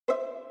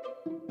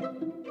Hey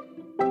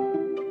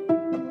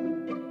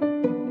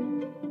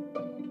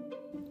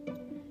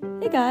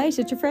guys,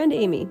 it's your friend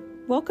Amy.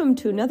 Welcome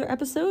to another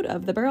episode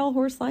of the Barrel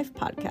Horse Life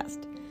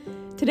podcast.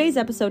 Today's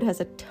episode has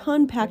a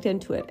ton packed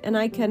into it, and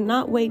I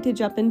cannot wait to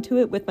jump into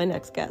it with my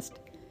next guest.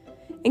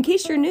 In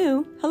case you're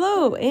new,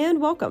 hello and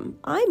welcome.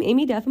 I'm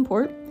Amy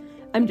Davenport.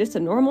 I'm just a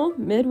normal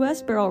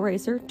Midwest barrel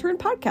racer turned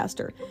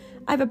podcaster.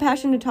 I have a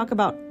passion to talk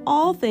about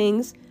all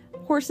things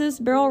horses,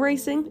 barrel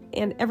racing,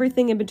 and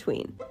everything in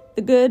between.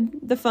 The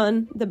good, the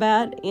fun, the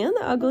bad, and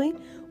the ugly.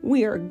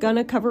 We are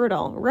gonna cover it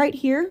all right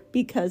here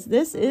because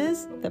this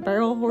is the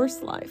Barrel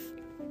Horse Life.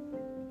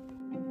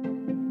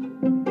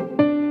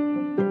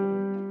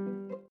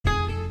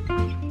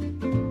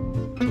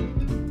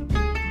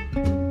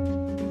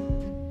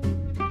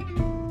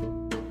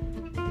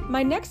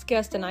 My next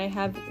guest and I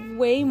have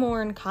way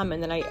more in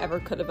common than I ever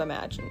could have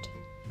imagined.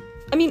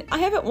 I mean, I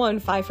haven't won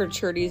 5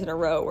 futurities in a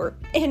row or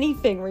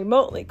anything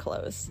remotely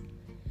close.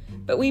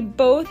 But we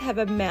both have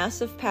a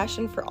massive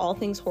passion for all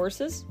things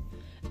horses,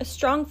 a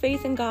strong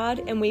faith in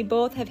God, and we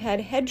both have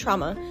had head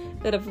trauma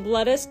that have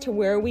led us to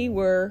where we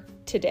were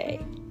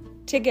today,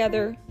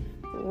 together,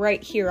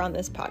 right here on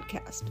this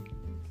podcast.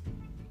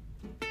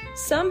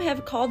 Some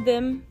have called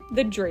them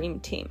the Dream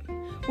Team,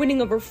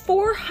 winning over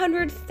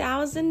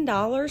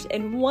 $400,000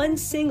 in one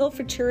single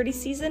futurity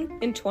season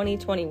in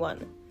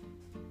 2021.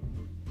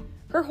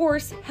 Her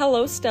horse,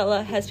 Hello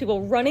Stella, has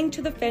people running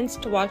to the fence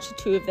to watch the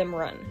two of them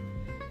run.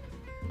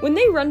 When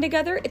they run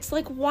together, it's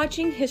like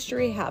watching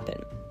history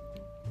happen.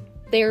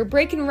 They are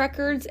breaking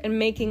records and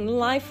making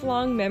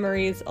lifelong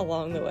memories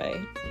along the way.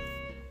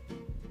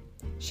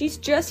 She's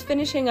just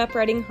finishing up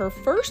writing her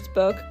first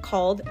book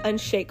called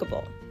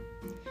Unshakable,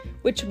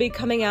 which will be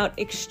coming out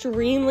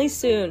extremely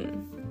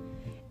soon.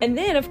 And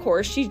then, of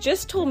course, she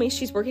just told me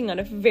she's working on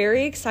a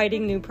very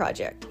exciting new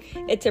project.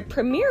 It's a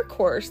premiere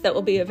course that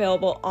will be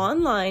available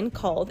online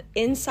called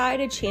Inside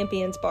a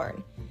Champion's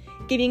Barn,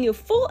 giving you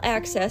full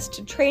access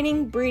to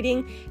training,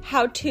 breeding,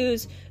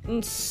 how-tos,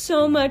 and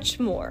so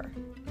much more.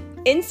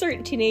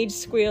 Insert teenage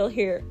squeal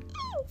here.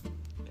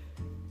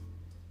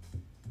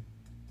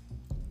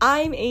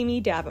 I'm Amy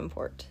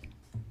Davenport,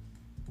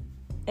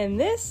 and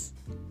this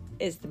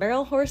is the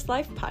Barrel Horse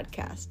Life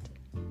podcast.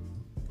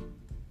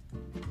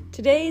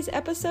 Today's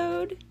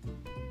episode,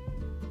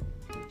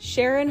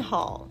 Sharin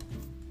Hall.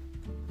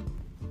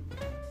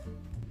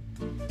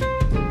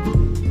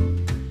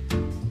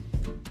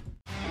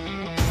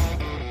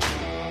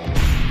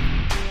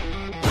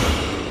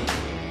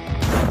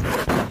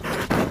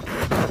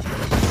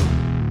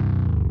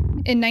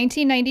 In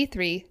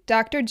 1993,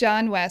 Dr.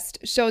 John West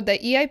showed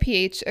that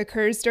EIPH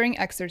occurs during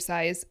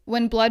exercise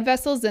when blood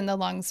vessels in the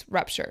lungs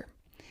rupture.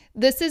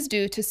 This is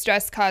due to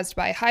stress caused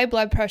by high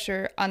blood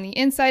pressure on the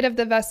inside of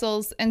the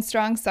vessels and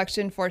strong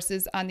suction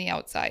forces on the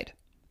outside.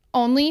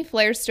 Only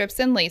flare strips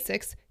and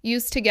Lasix,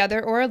 used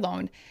together or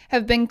alone,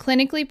 have been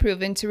clinically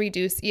proven to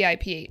reduce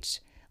EIPH.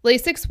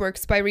 Lasix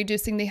works by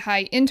reducing the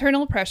high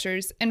internal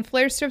pressures, and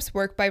flare strips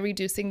work by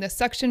reducing the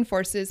suction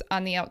forces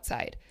on the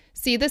outside.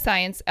 See the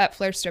science at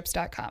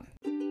flarestrips.com.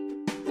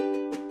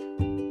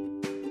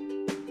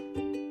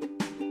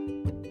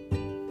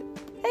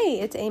 Hey,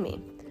 it's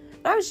Amy.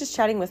 I was just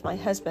chatting with my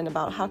husband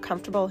about how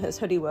comfortable his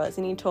hoodie was,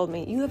 and he told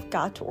me, "You have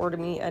got to order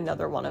me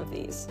another one of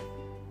these."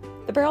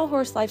 The Barrel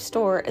Horse Life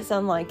store is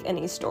unlike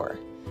any store.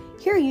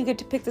 Here you get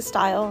to pick the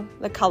style,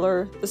 the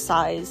color, the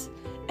size,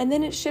 and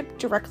then it's shipped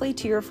directly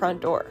to your front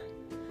door.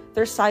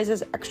 There's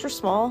sizes extra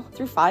small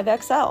through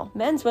 5XL,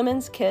 men's,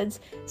 women's, kids,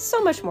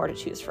 so much more to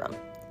choose from.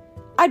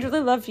 I'd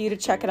really love for you to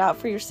check it out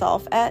for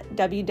yourself at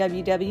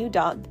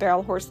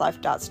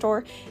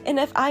www.thebarrelhorselife.store. And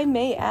if I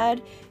may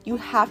add, you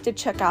have to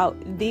check out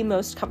the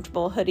most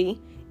comfortable hoodie.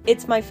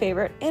 It's my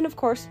favorite, and of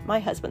course, my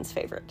husband's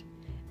favorite.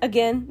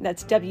 Again,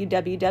 that's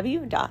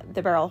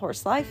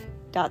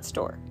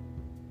www.thebarrelhorselife.store.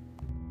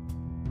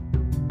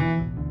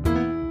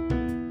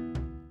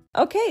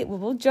 Okay, well,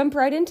 we'll jump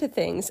right into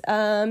things.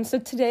 So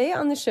today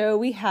on the show,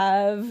 we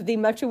have the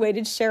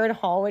much-awaited Sharin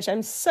Hall, which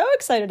I'm so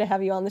excited to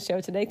have you on the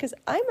show today because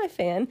I'm a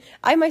fan.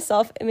 I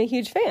myself am a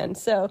huge fan.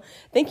 So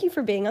thank you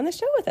for being on the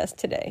show with us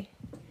today.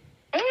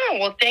 Oh,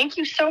 well, thank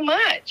you so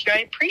much. I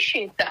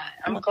appreciate that.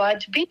 I'm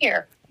glad to be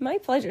here. My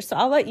pleasure. So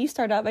I'll let you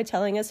start out by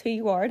telling us who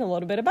you are and a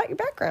little bit about your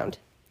background.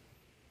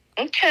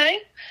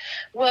 Okay.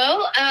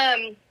 Well,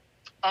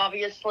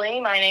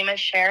 obviously, my name is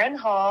Sharin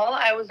Hall.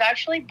 I was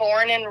actually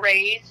born and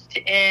raised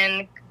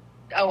in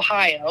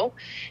Ohio,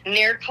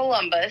 near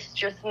Columbus,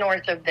 just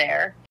north of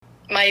there.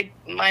 My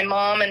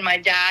mom and my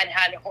dad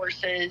had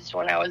horses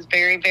when I was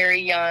very, very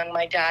young.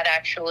 My dad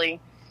actually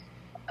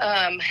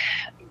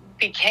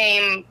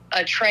became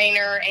a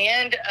trainer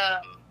and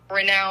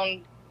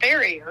renowned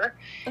farrier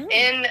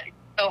in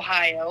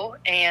Ohio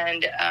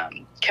and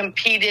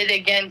competed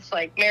against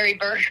like Mary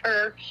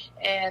Berger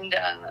and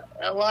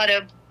a lot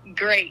of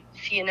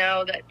greats, you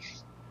know,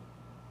 that's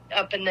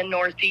up in the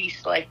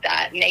Northeast like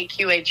that. And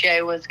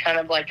AQHA was kind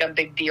of like a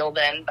big deal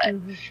then. But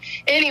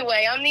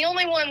anyway, I'm the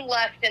only one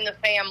left in the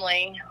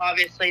family,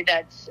 obviously,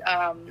 that's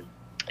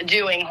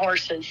doing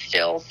horses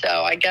still.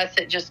 So I guess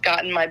it just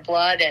got in my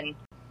blood. And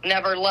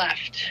never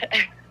left.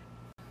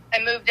 I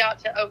moved out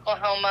to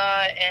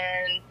Oklahoma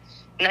in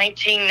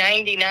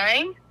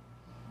 1999.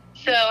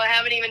 So I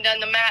haven't even done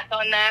the math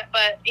on that,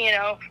 but,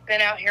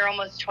 been out here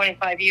almost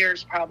 25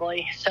 years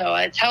probably. So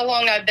it's how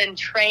long I've been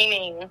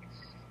training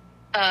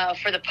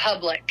for the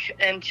public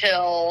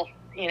until,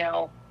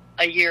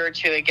 a year or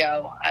two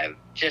ago. I've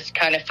just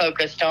kind of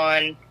focused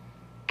on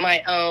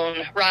my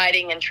own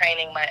riding and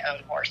training my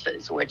own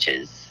horses, which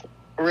is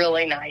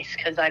really nice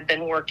because I've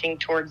been working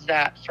towards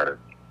that for,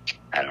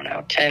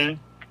 10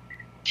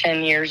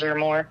 years or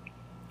more.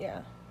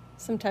 Yeah.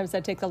 Sometimes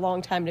that takes a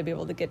long time to be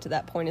able to get to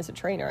that point as a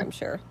trainer, I'm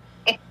sure.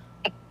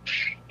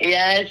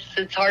 Yes,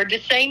 it's hard to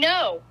say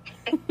no.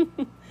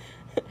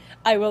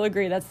 I will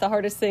agree. That's the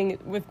hardest thing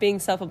with being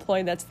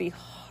self-employed. That's the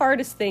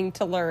hardest thing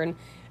to learn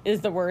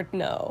is the word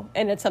no.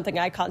 And it's something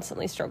I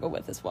constantly struggle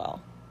with as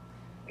well.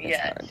 It's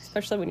hard,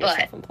 especially when you're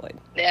self-employed.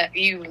 Yeah,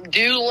 you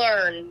do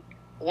learn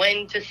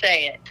when to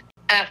say it.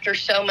 After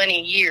so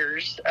many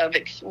years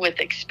with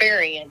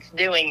experience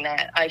doing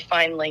that, I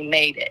finally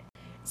made it.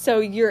 So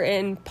you're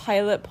in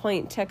Pilot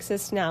Point,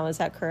 Texas now, is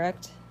that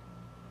correct?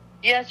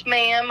 Yes,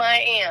 ma'am,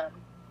 I am.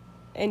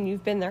 And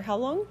you've been there how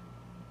long?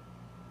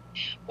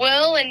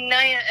 Well, in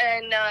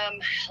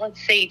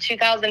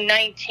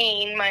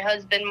 2019, my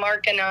husband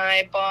Mark and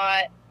I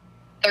bought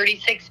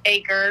 36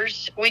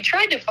 acres. We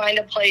tried to find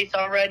a place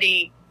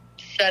already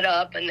set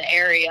up in the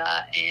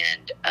area,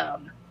 and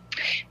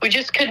we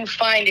just couldn't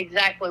find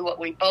exactly what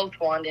we both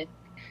wanted.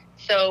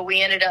 So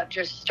we ended up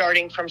just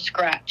starting from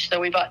scratch. So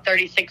we bought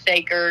 36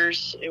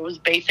 acres. It was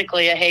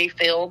basically a hay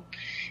field.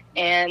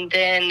 And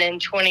then in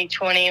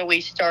 2020, we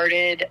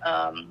started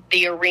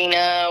the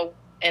arena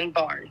and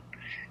barn.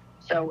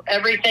 So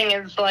everything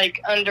is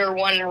like under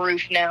one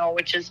roof now,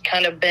 which has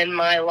kind of been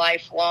my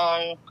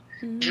lifelong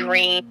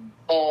dream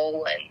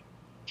goal, and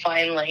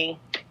finally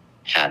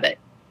have it.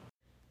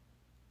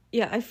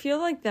 Yeah, I feel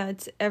like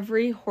that's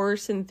every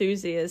horse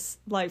enthusiast's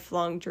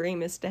lifelong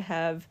dream is to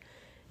have,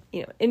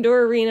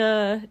 indoor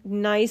arena,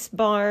 nice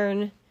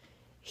barn,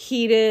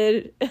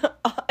 heated,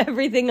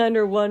 everything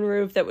under one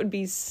roof. That would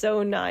be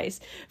so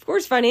nice. Of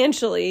course,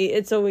 financially,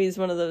 it's always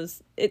one of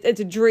those, it's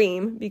a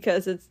dream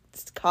because it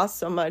costs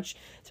so much,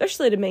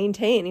 especially to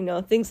maintain,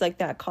 things like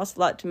that cost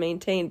a lot to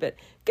maintain, but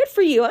good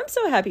for you. I'm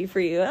so happy for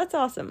you. That's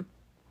awesome.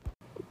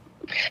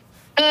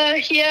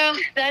 Yeah,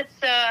 that's,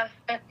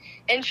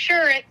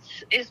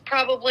 insurance is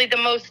probably the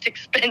most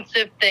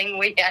expensive thing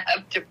we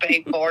have to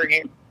pay for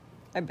here.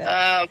 I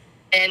bet.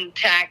 And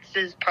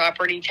taxes,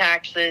 property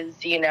taxes,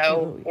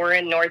 we're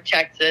in North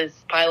Texas.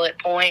 Pilot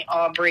Point,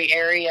 Aubrey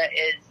area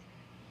is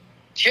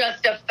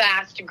just a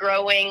fast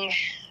growing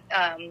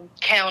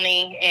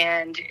county,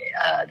 and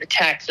the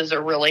taxes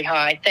are really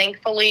high.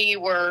 Thankfully,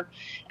 we're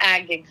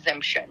ag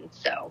exemption.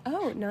 So.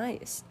 Oh,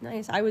 nice.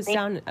 I was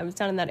down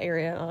in that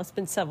area. It's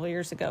been several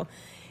years ago,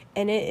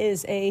 and it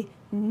is a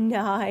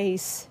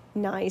nice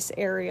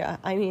area.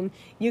 I mean,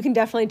 you can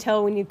definitely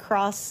tell when you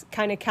cross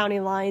kind of county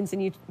lines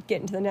and you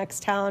get into the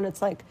next town.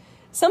 It's like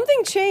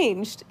something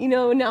changed.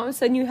 Now all of a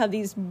sudden you have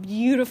these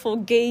beautiful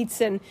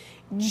gates and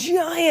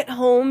giant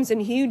homes and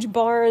huge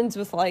barns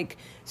with like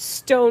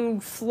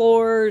stone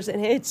floors,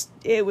 and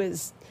it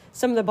was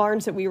some of the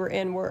barns that we were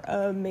in were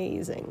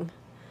amazing.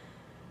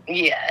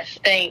 Yes,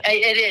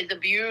 it is a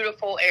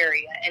beautiful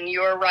area, and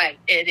you're right.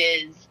 It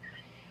is.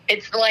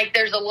 It's like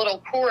there's a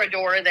little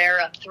corridor there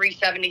up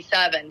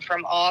 377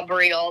 from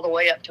Aubrey all the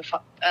way up to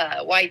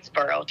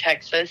Whitesboro,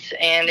 Texas,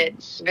 and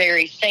it's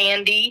very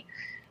sandy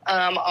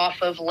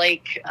off of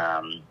Lake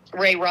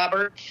Ray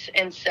Roberts,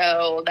 and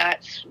so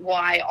that's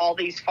why all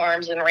these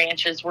farms and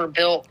ranches were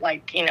built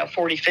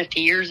 40, 50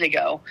 years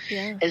ago,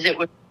 is it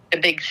was a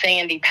big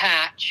sandy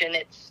patch, and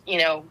it's,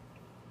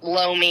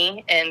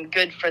 loamy and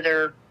good for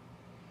their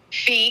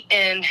feet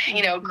and,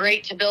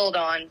 great to build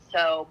on.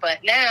 So, but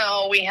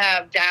now we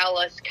have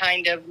Dallas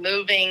kind of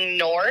moving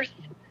north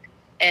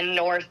and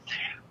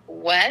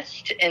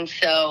northwest. And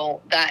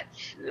so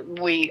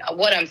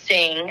what I'm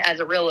seeing as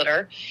a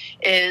realtor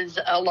is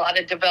a lot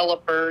of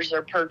developers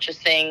are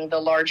purchasing the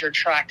larger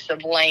tracts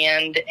of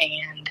land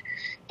and,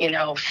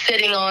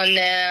 sitting on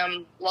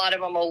them. A lot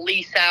of them will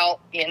lease out,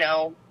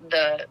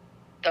 the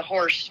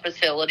horse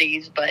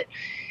facilities, but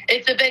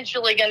it's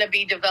eventually going to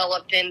be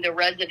developed into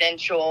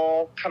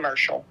residential,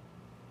 commercial.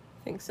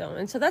 I think so.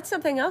 And so that's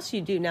something else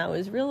you do now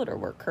is realtor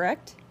work,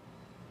 correct?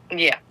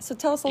 Yeah. So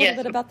tell us a little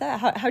bit about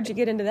that. How'd you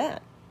get into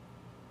that?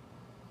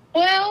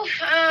 Well,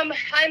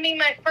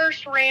 my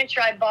first ranch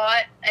I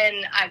bought,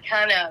 and I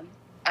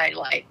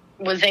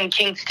was in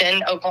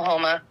Kingston,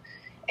 Oklahoma,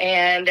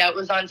 and it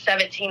was on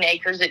 17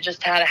 acres. It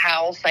just had a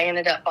house. I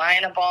ended up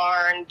buying a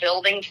barn,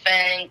 building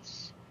fence.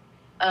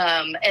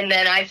 And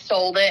then I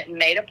sold it and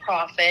made a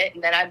profit.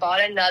 And then I bought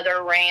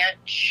another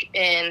ranch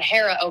in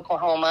Hera,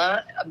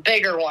 Oklahoma, a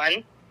bigger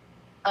one.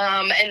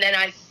 And then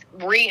I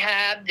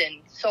rehabbed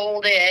and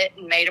sold it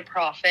and made a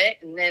profit.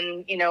 And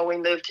then, we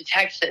moved to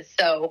Texas.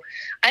 So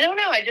I don't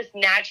know. I just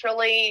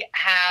naturally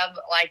have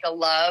a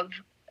love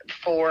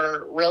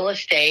for real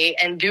estate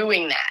and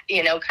doing that,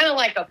 kind of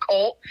like a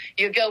colt.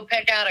 You go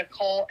pick out a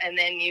colt and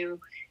then you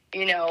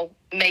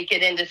make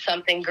it into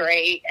something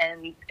great.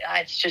 And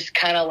it's just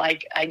kind of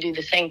like I do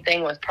the same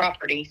thing with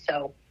property.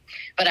 So,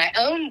 but I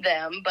owned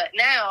them. But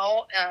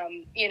now,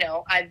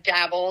 I've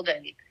dabbled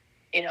and,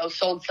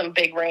 sold some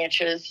big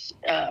ranches,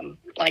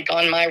 like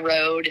on my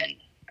road. And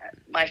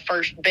my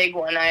first big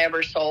one I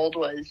ever sold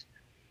was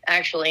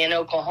actually in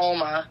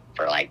Oklahoma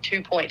for like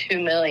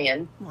 $2.2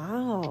 million.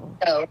 Wow.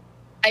 So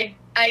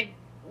I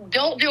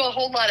don't do a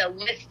whole lot of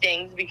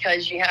listings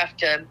because you have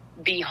to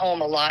be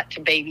home a lot to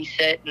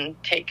babysit and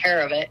take care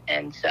of it.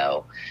 And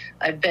so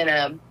I've been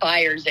a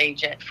buyer's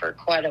agent for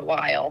quite a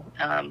while.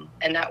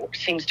 And that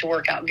seems to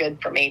work out good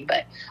for me.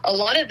 But a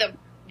lot of the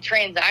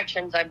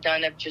transactions I've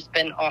done have just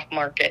been off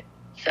market.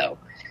 So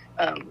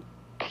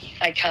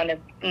I kind of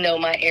know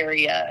my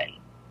area and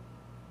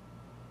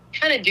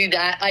kind of do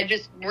that. I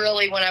just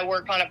really, when I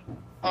work on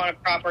a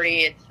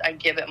property, I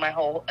give it my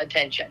whole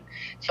attention.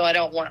 So I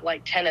don't want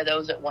like 10 of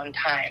those at one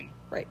time.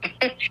 Right.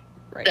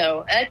 Right.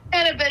 So that's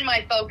kind of been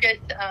my focus.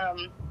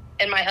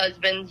 And my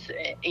husband's,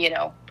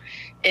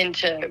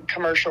 into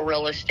commercial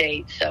real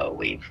estate. So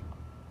we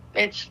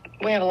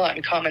have a lot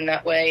in common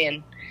that way.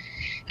 And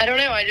I don't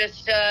know.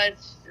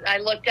 I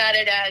looked at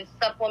it as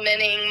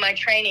supplementing my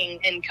training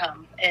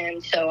income.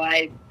 And so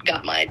I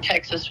got my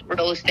Texas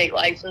real estate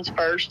license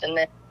first and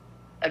then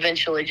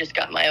eventually just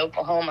got my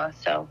Oklahoma.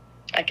 So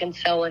I can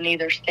sell in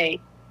either state.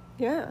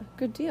 Yeah,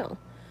 good deal.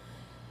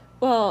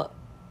 Well,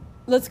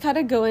 let's kind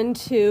of go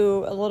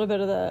into a little bit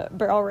of the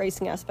barrel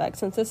racing aspect,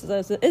 since this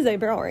is a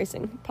barrel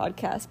racing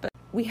podcast. But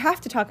we have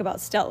to talk about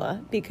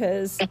Stella,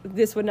 because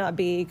this would not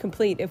be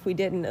complete if we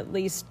didn't at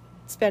least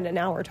spend an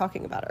hour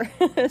talking about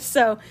her.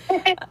 So,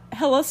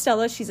 hello,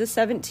 Stella. She's a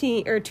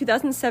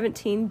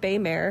 2017 Bay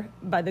Mare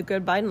by the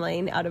Goodbine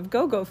Lane out of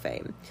Go-Go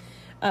fame.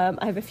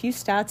 I have a few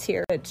stats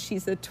here.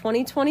 She's the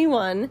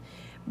 2021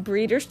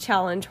 Breeders'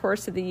 Challenge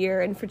Horse of the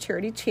Year and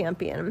Futurity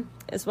Champion,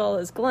 as well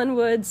as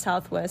Glenwood,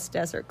 Southwest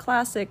Desert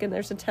Classic, and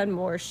there's a 10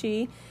 more.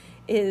 She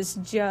is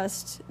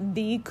just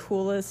the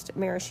coolest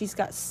mare. She's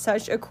got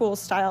such a cool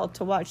style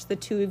to watch the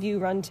two of you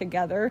run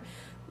together.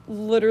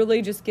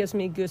 Literally just gives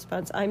me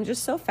goosebumps. I'm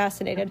just so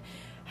fascinated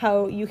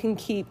how you can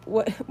keep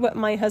what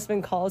my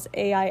husband calls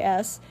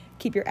AIS,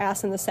 keep your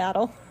ass in the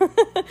saddle.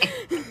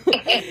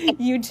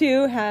 You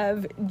two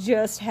have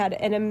just had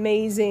an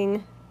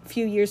amazing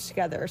few years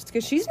together,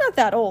 because she's not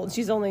that old.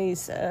 She's only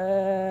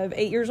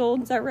 8 years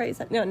old. Is that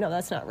right? No,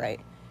 that's not right.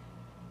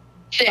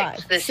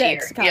 6 this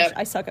year. Gosh, yep.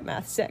 I suck at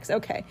math. 6.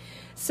 Okay.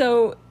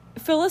 So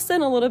fill us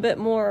in a little bit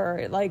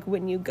more, like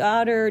when you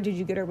got her. Did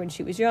you get her when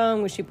she was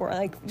young? Was she born?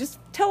 Like, just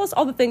tell us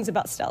all the things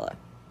about Stella.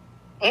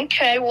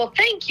 Okay. Well,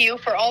 thank you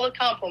for all the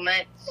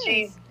compliments.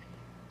 Yes.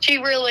 She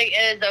really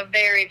is a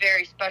very,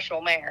 very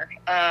special mare.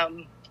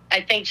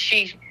 I think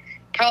she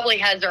probably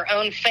has her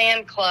own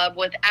fan club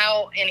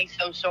without any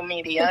social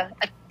media.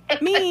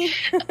 Me.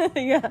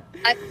 Yeah.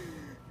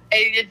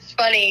 It's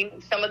funny,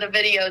 some of the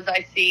videos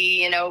I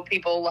see,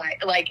 people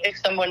like if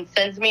someone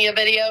sends me a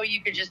video,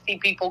 you could just see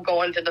people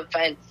going to the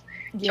fence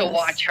to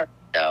watch her.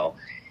 So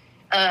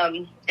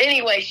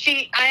anyway,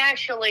 I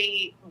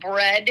actually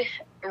bred,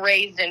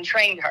 raised, and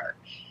trained her.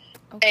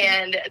 Okay.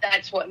 And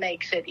that's what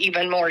makes it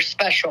even more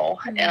special.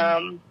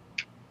 Mm-hmm.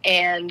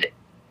 And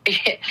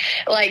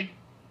like,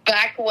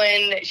 back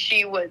when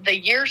the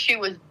year she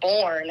was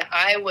born,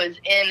 I was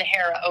in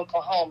Hera,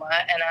 Oklahoma,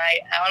 and I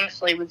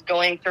honestly was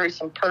going through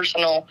some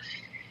personal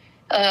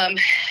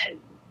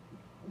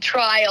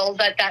trials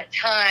at that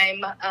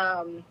time.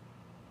 I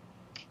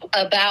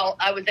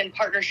was in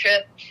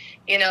partnership,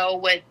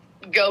 with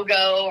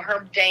Go-Go,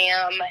 Herb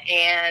Dam,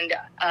 and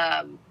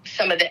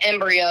some of the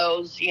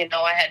embryos,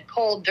 I had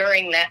pulled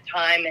during that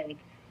time. And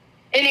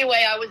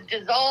anyway, I was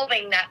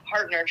dissolving that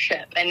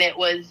partnership, and it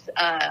was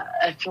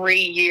a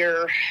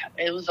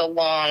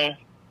long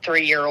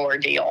 3-year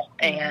ordeal.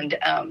 And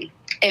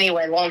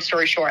anyway, long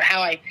story short,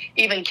 how I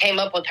even came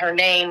up with her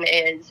name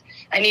is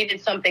I needed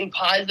something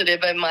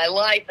positive in my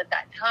life at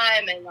that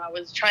time, and I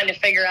was trying to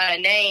figure out a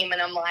name,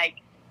 and I'm like,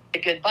 the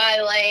Goodbye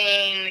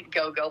Lane,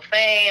 Go-Go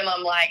fame.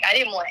 I'm like, I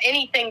didn't want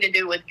anything to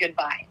do with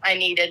goodbye. I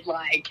needed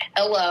like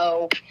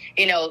hello,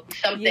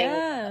 something.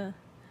 Yeah.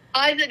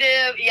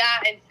 Positive, yeah,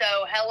 and so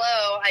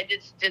hello, I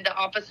just did the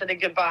opposite of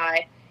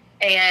goodbye,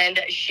 and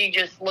she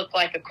just looked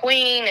like a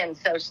queen, and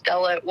so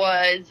Stella it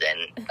was,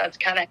 and that's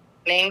kind of how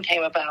the name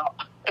came about.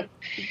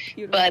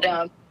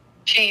 But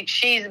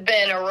she's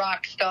been a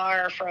rock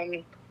star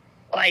from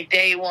like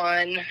day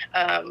one.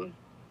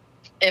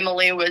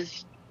 Emily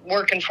was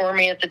working for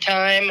me at the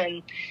time,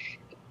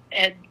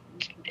 and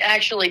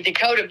actually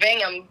Dakota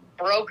Bingham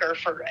broke her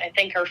for I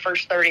think her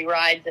first 30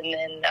 rides, and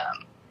then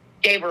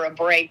gave her a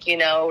break,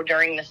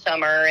 during the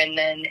summer. And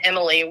then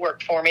Emily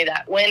worked for me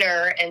that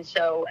winter. And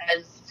so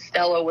as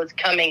Stella was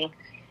coming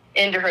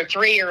into her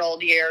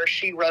 3-year-old year,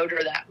 she rode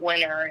her that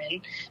winter. And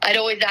I'd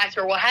always ask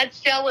her, well, how'd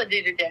Stella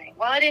do today?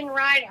 Well, I didn't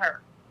ride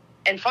her.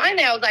 And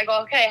finally I was like,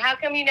 okay, how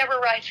come you never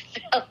ride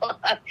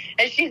Stella?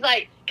 And she's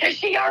like, because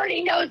she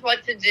already knows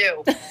what to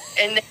do.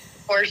 And then,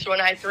 of course,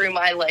 when I threw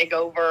my leg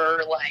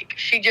over, like,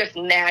 she just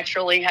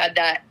naturally had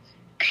that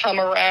come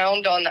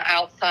around on the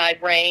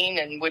outside rein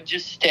and would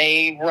just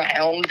stay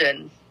round,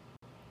 and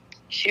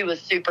she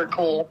was super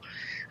cool.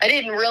 I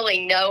didn't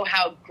really know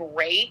how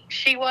great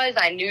she was.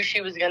 I knew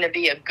she was going to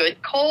be a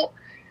good colt,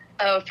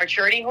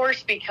 futurity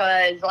horse,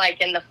 because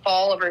like in the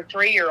fall of her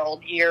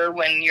 3-year-old year,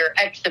 when you're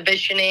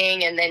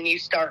exhibitioning and then you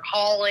start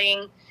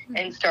hauling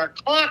and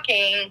start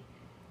clocking,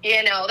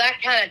 you know,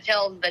 that kind of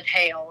tells the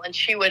tale. And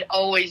she would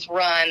always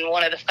run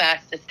one of the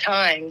fastest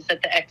times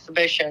at the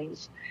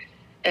exhibitions.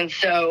 And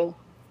so,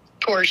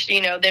 of course,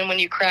 you know, then when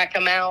you crack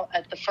them out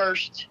at the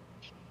first,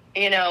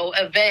 you know,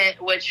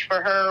 event, which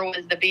for her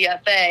was the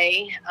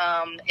BFA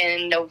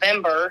in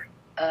November,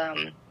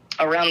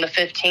 around the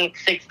 15th,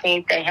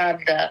 16th, they had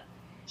the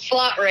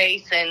slot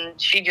race, and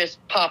she just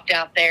popped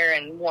out there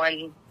and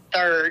won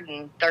third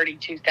and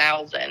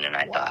 32,000. And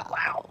I thought,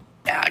 wow,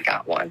 yeah, I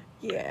got one.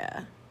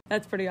 Yeah,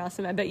 that's pretty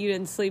awesome. I bet you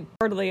didn't sleep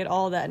hardly at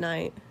all that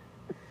night.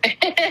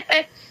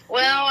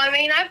 Well, I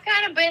mean, I've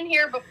kind of been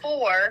here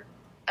before.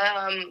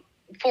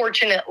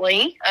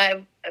 Fortunately,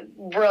 I've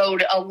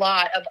rode a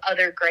lot of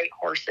other great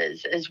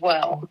horses as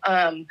well.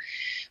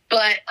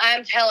 But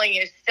I'm telling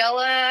you,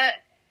 Stella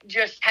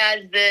just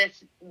has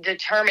this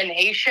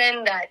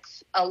determination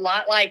that's a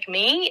lot like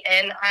me.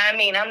 And I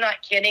mean, I'm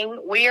not kidding.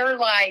 We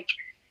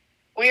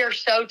are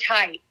so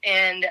tight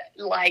and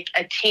like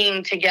a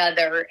team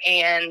together.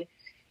 And,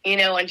 you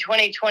know, in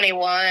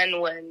 2021,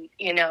 when,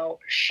 you know,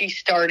 she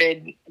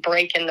started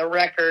breaking the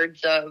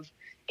records of,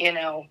 you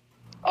know,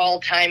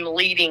 all-time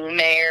leading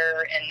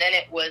mare, and then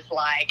it was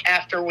like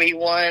after we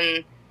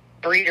won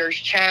Breeders'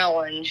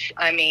 Challenge,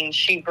 I mean,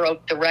 she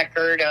broke the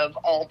record of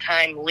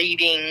all-time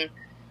leading,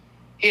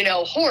 you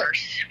know,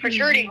 horse,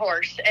 futurity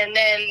horse. And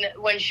then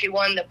when she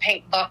won the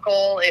Pink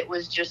Buckle, it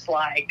was just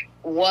like,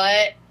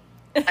 what?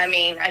 I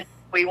mean,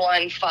 we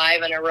won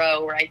 5 in a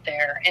row right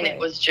there, and it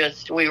was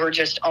just, we were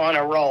just on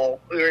a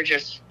roll. We were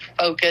just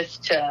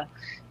focused to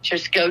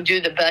just go do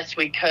the best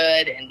we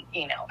could. And,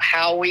 you know,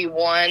 how we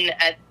won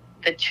at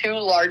the 2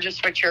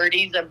 largest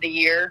futurities of the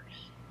year,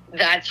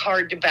 that's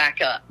hard to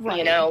back up,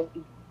 you know,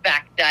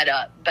 back that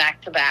up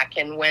back to back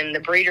and win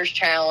the Breeders'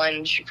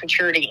 Challenge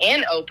futurity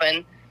and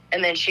open.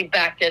 And then she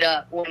backed it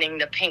up winning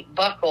the Pink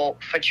Buckle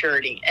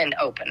futurity and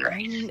open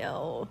race. I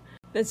know.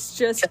 That's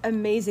just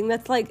amazing.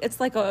 That's like,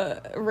 it's like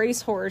a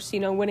racehorse, you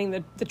know, winning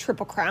the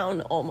Triple Crown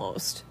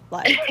almost.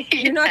 Like,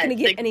 you're not going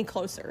to get any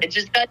closer. It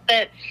just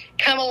doesn't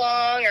come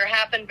along or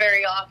happen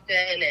very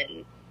often.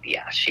 And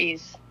yeah, she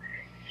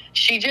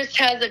just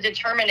has a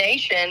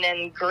determination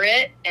and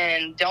grit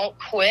and don't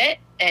quit.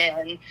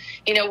 And,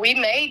 you know,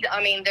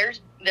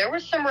 there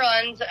was some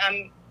runs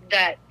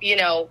that, you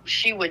know,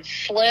 she would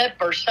slip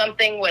or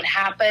something would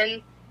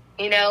happen,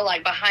 you know,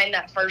 like behind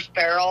that first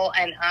barrel.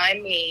 And I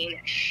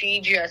mean,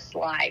 she just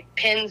like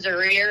pins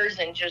her ears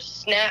and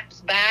just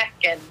snaps back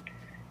and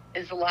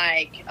is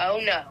like,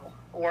 oh no,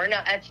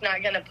 that's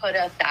not going to put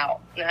us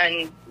out.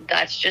 And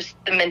that's just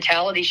the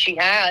mentality she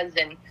has.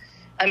 And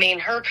I mean,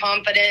 her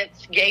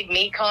confidence gave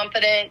me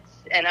confidence,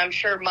 and I'm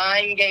sure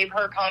mine gave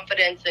her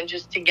confidence, and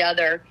just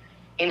together,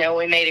 you know,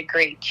 we made a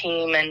great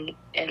team.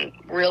 And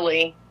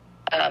really,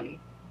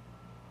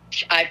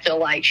 I feel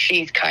like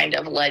she's kind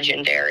of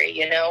legendary,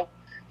 you know,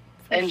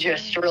 and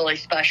just really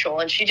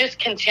special. And she just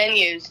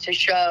continues to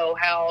show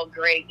how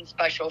great and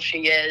special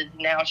she is.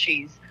 Now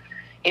she's,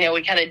 you know,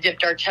 we kind of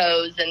dipped our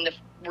toes in the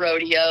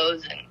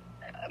rodeos. And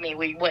I mean,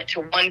 we went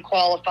to one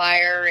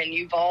qualifier in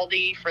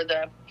Uvalde for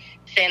the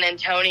San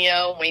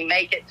Antonio. We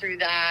make it through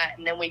that.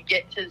 And then we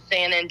get to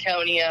San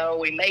Antonio.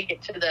 We make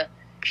it to the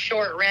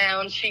short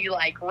round. She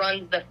like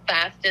runs the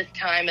fastest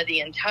time of the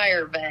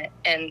entire event,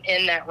 and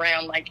in that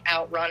round like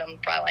outrun them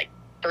by like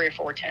 3 or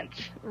 4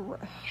 tenths.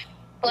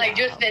 Like,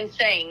 just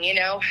insane, you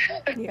know.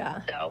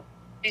 Yeah. So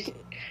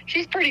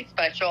she's pretty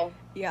special.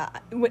 Yeah,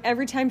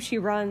 every time she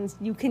runs,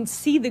 you can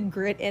see the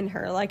grit in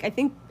her. Like, I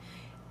think,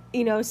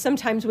 you know,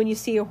 sometimes when you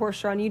see a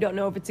horse run, you don't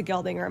know if it's a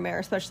gelding or a mare,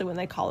 especially when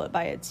they call it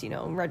by its, you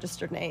know,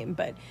 registered name.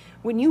 But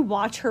when you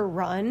watch her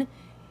run,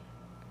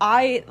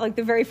 like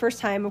the very first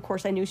time, of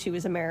course, I knew she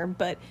was a mare,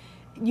 but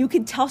you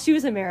could tell she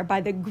was a mare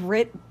by the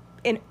grit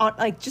and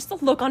like just the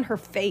look on her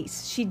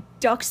face. She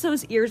ducks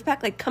those ears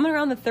back, like coming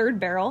around the third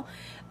barrel.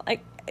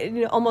 Like, you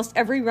know, almost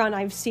every run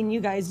I've seen you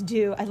guys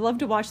do, I love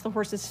to watch the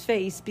horse's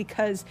face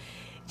because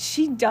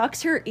she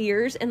ducks her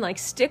ears and like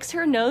sticks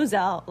her nose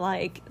out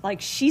like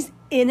she's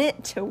in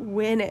it to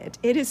win it.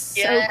 It is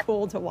so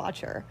cool to watch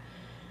her.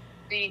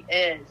 She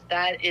is.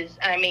 That is,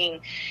 I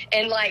mean,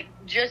 and like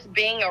just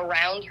being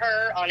around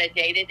her on a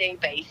day-to-day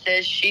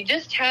basis, she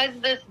just has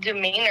this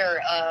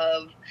demeanor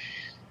of,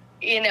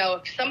 you know,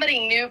 if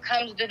somebody new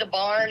comes to the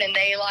barn and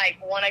they like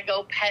want to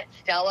go pet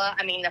Stella,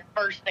 I mean, the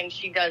first thing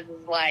she does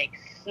is like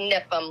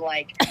sniff them,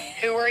 like,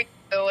 who are you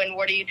and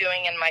what are you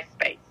doing in my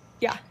space?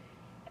 Yeah.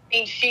 I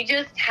mean, she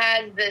just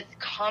has this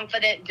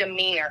confident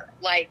demeanor.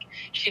 Like,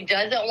 she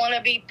doesn't want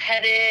to be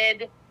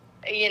petted,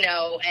 you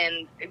know,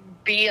 and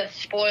be a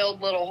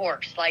spoiled little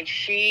horse. Like,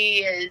 she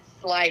is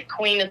like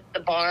queen of the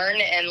barn,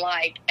 and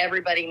like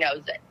everybody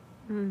knows it.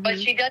 Mm-hmm. But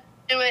she doesn't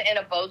do it in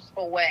a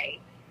boastful way.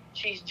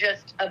 she's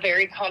just a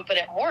very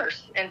confident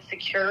horse and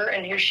secure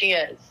in who she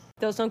is.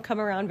 Those don't come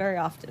around very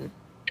often.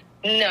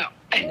 No.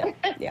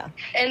 Yeah.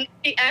 And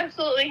she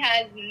absolutely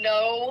has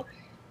no,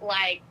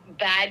 like,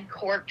 bad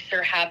quirks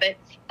or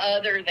habits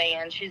other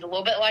than she's a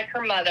little bit like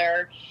her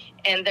mother,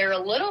 and they're a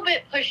little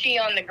bit pushy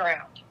on the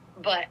ground.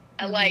 But,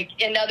 like,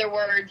 in other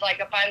words, like,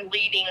 if I'm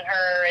leading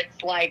her,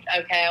 it's like,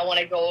 okay, I want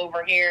to go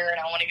over here and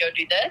I want to go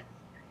do this.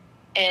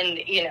 And,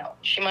 you know,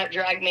 she might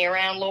drag me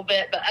around a little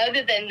bit. But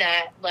other than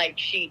that, like,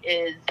 she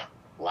is,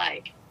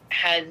 like,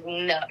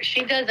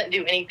 she doesn't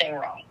do anything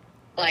wrong.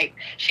 Like,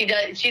 she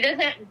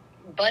doesn't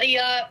buddy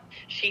up.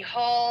 She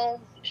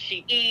hauls.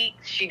 She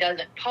eats. She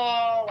doesn't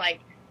paw. Like,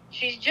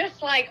 she's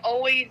just, like,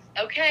 always,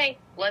 okay,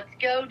 let's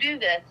go do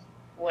this,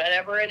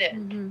 whatever it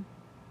is.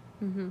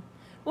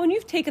 Well, and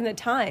you've taken the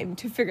time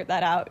to figure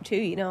that out too.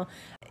 You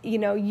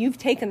know, you've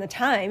taken the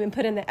time and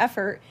put in the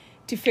effort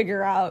to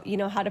figure out, you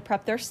know, how to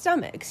prep their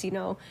stomachs. You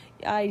know,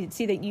 I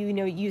see that you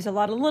use a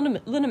lot of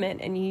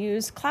liniment and you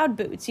use cloud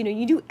boots. You know,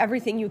 you do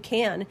everything you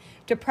can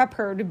to prep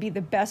her to be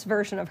the best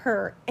version of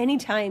her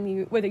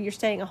anytime whether you're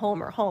staying at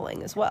home or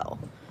hauling as well.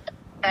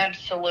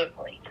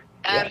 Absolutely.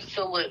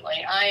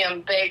 Absolutely. I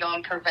am big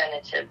on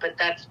preventative, but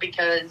that's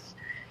because,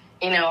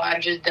 you know,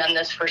 I've just done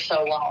this for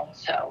so long.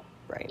 So,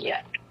 right.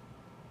 Yeah.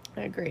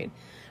 I agreed.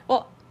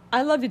 Well,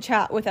 I love to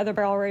chat with other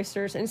barrel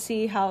racers and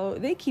see how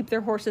they keep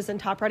their horses in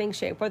top riding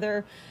shape.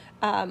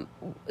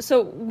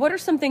 So what are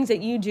some things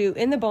that you do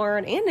in the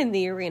barn and in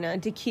the arena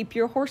to keep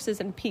your horses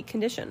in peak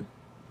condition?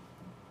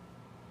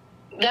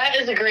 That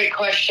is a great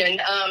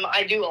question.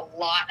 I do a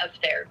lot of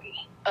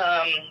therapy.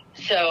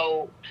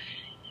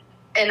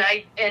 And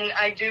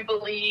I do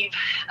believe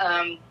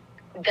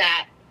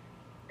that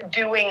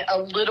doing a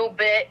little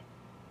bit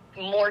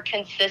more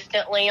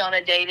consistently on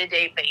a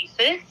day-to-day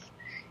basis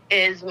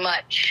is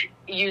much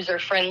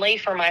user-friendly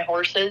for my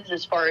horses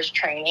as far as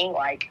training.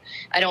 Like,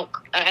 I don't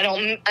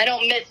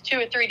miss 2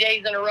 or 3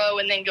 days in a row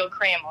and then go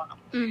cram on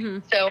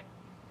them. So,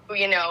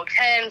 you know,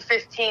 10,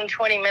 15,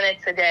 20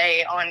 minutes a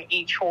day on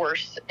each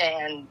horse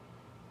and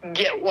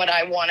get what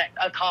I want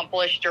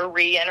accomplished or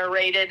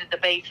reiterated the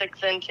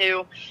basics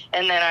into,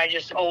 and then I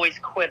just always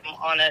quit them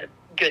on a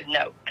good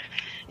note.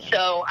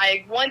 So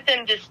I want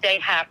them to stay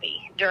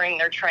happy during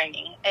their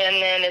training. And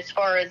then as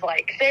far as,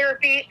 like,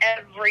 therapy,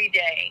 every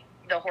day,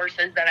 the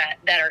horses that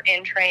are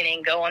in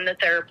training go on the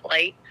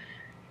TheraPlate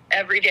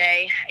every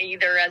day,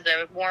 either as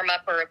a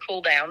warm-up or a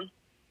cool-down.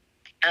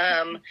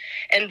 And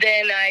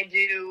then I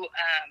do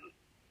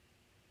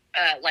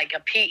like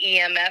a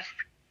PEMF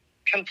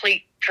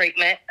complete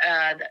treatment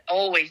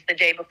always the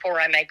day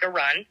before I make a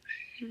run.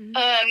 And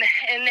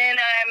then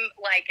I'm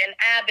like an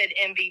avid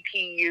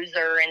MVP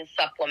user in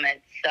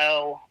supplements.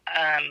 So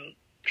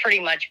pretty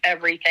much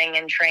everything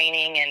in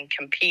training and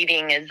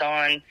competing is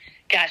on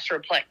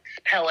Gastroplex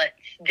pellets,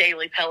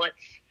 daily pellets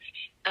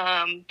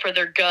for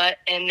their gut.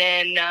 And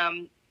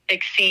then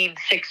Exceed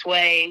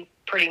 6-Way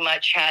pretty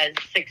much has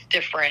 6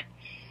 different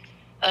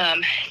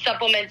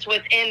supplements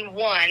within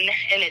one,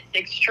 and it's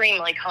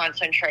extremely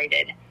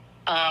concentrated.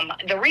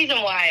 The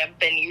reason why I've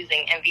been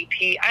using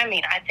MVP, I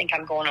mean, I think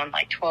I'm going on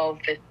like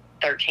 12 to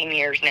 13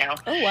 years now.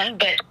 Oh, wow.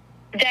 But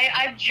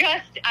I've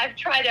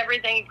tried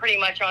everything pretty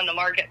much on the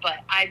market,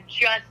 but I've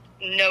just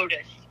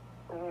noticed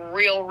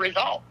real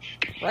results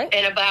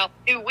in about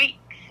 2 weeks.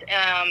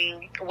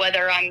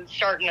 Whether I'm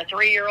starting a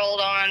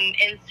 3-year-old on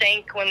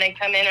NSYNC when they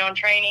come in on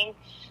training,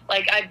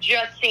 like, I've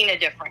just seen a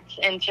difference.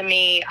 And to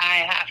me,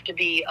 I have to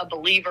be a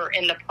believer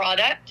in the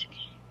product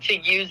to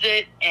use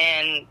it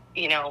and,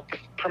 you know,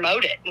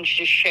 promote it and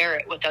just share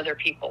it with other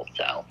people.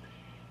 So,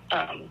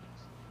 and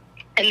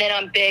then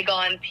I'm big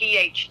on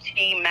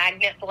PHT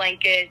magnet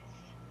blankets.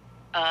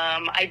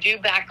 I do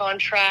Back on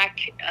Track,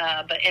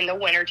 but in the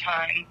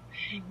wintertime.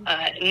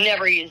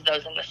 Never use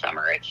those in the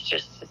summer. It's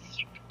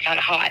kind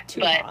of hot.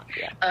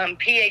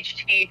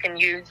 PHT you can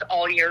use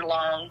all year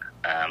long.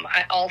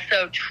 I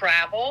also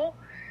travel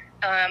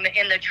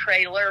in the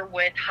trailer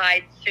with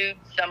hide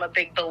suits. I'm a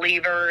big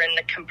believer in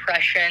the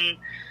compression.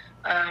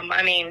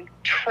 I mean,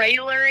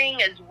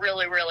 trailering is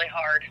really, really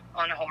hard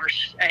on a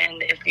horse.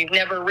 And if you've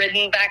never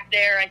ridden back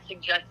there, I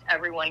suggest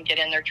everyone get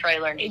in their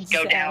trailer and just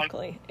go down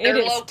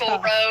their local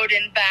road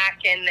and back,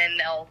 and then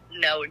they'll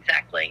know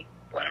exactly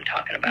what I'm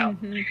talking about.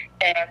 And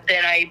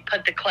then I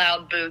put the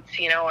cloud boots,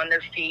 you know, on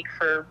their feet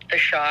for the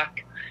shock.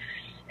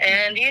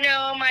 And, you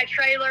know, my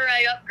trailer,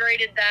 I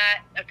upgraded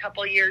that a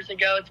couple years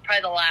ago. It's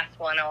probably the last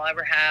one I'll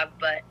ever have,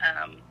 but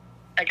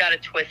I got a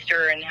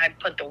twister and I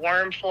put the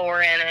worm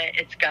floor in it.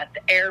 It's got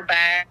the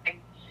airbag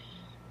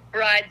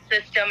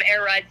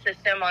air ride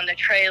system on the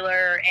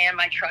trailer, and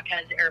my truck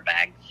has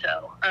airbags.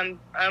 So I'm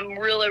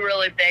really,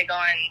 really big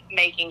on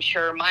making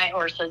sure my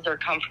horses are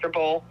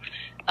comfortable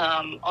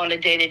on a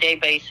day-to-day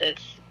basis,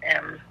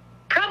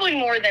 probably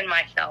more than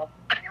myself.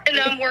 And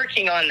I'm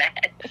working on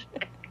that.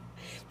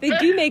 They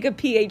do make a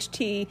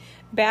PHT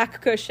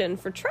back cushion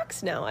for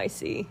trucks now, I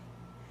see.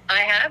 I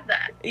have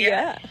that.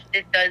 Yes. Yeah.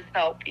 It does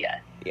help,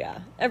 yes. Yeah,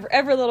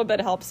 every little bit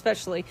helps,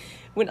 especially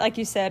when, like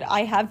you said,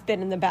 I have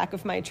been in the back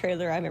of my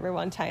trailer. I remember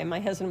one time my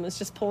husband was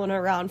just pulling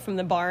around from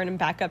the barn and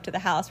back up to the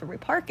house where we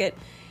park it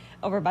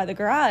over by the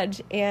garage.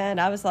 And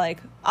I was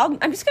like, I'm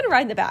just going to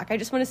ride in the back. I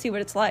just want to see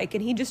what it's like.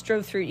 And he just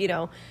drove through,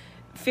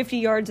 50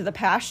 yards of the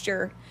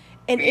pasture.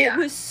 And it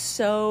was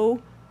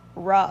so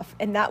rough.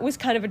 And that was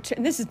kind of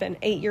and this has been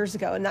 8 years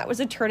ago. And that was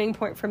a turning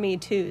point for me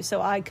too.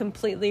 So I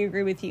completely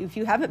agree with you. If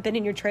you haven't been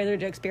in your trailer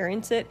to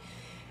experience it,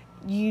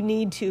 you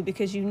need to,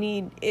 because you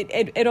need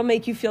it. It'll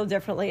make you feel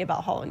differently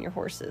about hauling your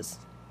horses.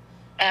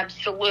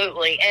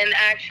 Absolutely. And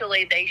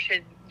actually they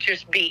should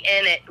just be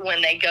in it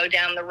when they go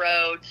down the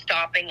road,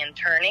 stopping and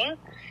turning.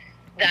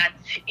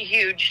 That's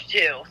huge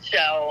too.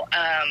 So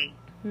I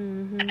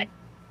realize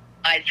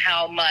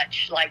how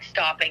much like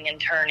stopping and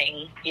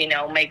turning,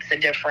 makes a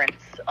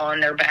difference on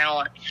their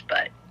balance.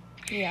 But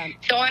yeah,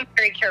 so I'm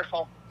very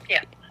careful.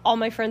 Yeah. All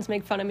my friends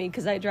make fun of me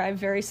because I drive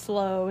very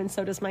slow, and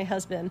so does my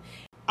husband.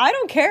 I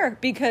don't care,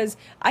 because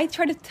I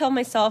try to tell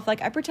myself,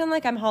 like, I pretend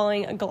like I'm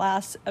hauling a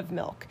glass of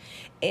milk.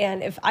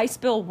 And if I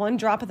spill one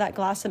drop of that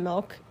glass of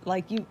milk,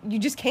 like, you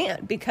just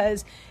can't,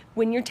 because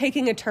when you're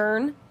taking a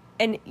turn,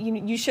 and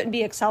you shouldn't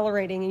be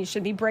accelerating, and you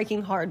should be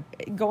braking hard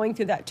going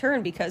through that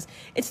turn, because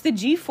it's the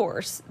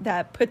G-force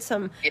that puts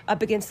them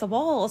up against the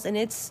walls, and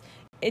it's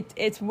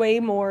way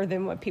more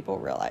than what people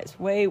realize.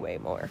 Way, way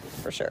more,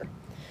 for sure.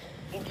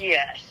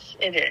 Yes,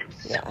 it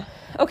is. Yeah.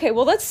 Okay,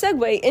 well, let's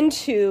segue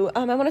into,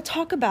 I want to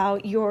talk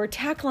about your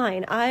tack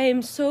line.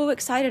 I'm so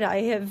excited.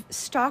 I have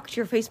stalked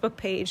your Facebook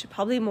page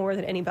probably more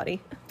than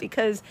anybody,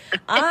 because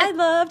I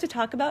love to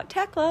talk about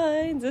tack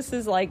lines. This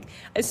is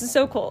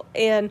so cool.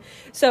 And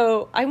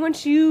so I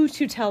want you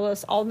to tell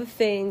us all the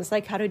things,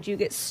 like, how did you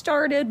get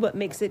started? What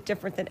makes it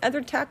different than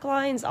other tack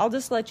lines? I'll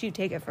just let you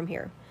take it from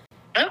here.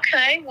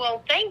 Okay,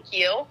 well, thank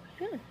you.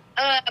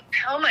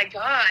 Oh my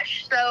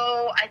gosh.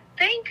 So I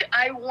think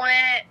I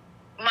went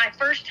my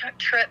first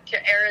trip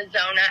to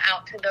Arizona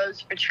out to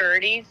those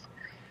futurities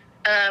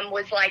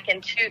was like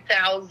in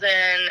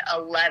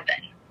 2011.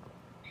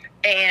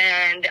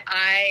 And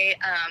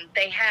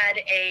they had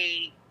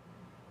a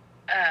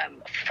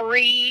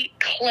free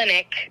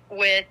clinic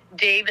with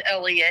Dave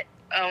Elliott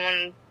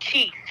on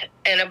teeth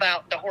and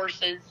about the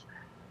horses'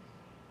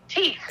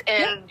 teeth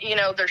and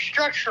they're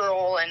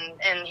structural,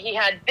 and he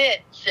had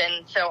bits,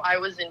 and so I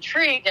was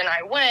intrigued, and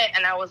I went,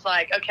 and I was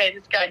like, okay,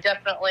 this guy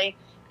definitely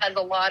has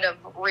a lot of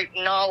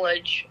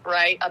knowledge,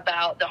 right,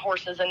 about the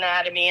horse's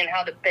anatomy and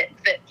how the bit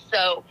fits.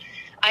 So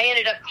I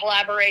ended up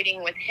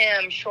collaborating with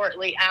him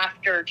shortly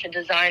after to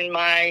design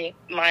my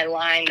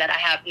line that I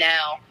have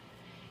now,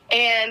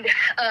 and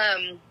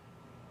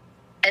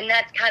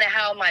that's kind of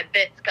how my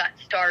bits got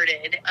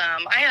started.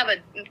 I have a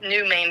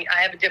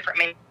different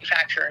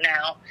manufacturer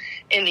now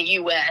in the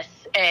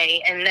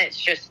USA, and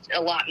that's just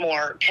a lot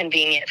more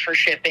convenient for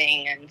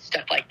shipping and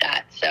stuff like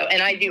that. So,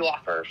 and I do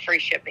offer free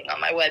shipping on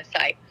my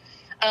website.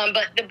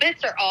 But the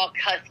bits are all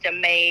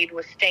custom made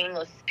with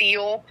stainless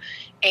steel.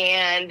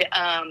 And,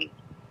 I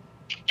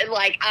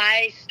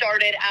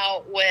started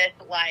out with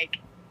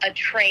a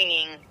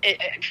training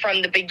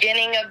from the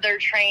beginning of their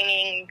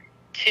training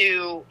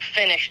to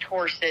finished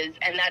horses,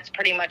 and that's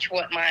pretty much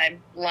what my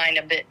line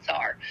of bits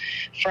are,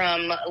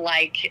 from an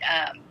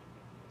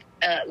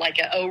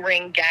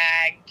O-ring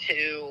gag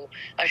to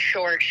a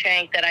short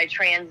shank that I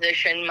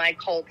transitioned my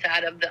colts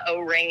out of the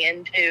O-ring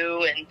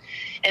into,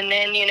 and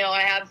then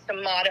I have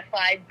some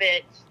modified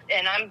bits,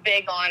 and I'm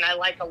big on, I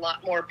like a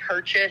lot more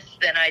purchase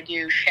than I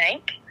do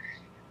shank,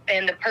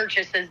 and the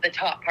purchase is the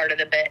top part of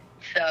the bit,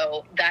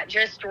 so that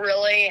just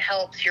really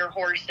helps your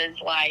horses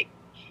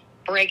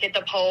break at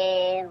the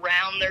pole,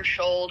 round their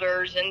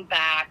shoulders and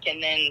back,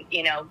 and then,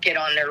 get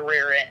on their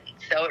rear end.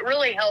 So it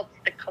really helps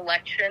the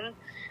collection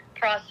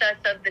process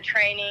of the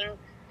training.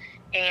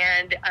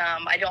 And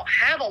I don't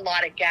have a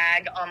lot of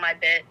gag on my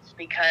bits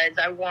because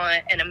I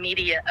want an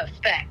immediate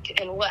effect.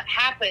 And what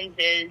happens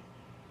is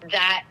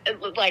that,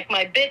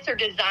 my bits are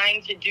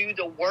designed to do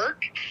the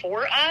work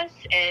for us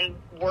and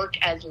work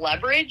as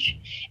leverage.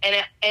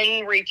 And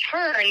in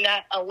return,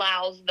 that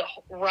allows the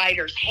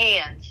rider's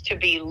hands to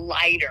be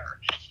lighter,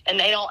 and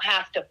they don't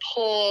have to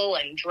pull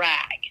and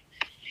drag.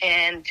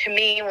 And to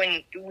me,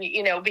 when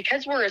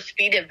because we're a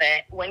speed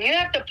event, when you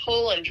have to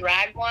pull and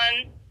drag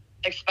one,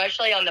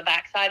 especially on the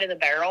backside of the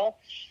barrel,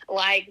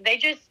 they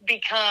just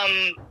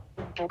become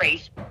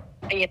brace.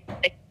 They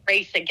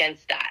race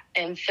against that.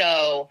 And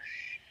so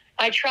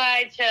I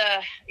try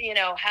to,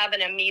 have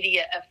an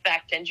immediate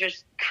effect and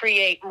just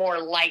create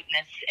more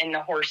lightness in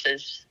the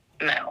horse's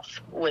mouth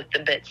with the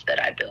bits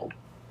that I build.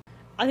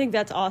 I think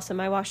that's awesome.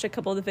 I watched a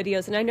couple of the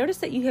videos, and I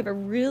noticed that you have a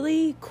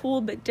really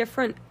cool but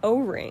different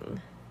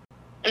O-ring.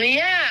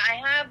 Yeah,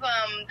 I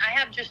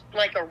have just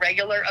a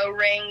regular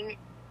O-ring,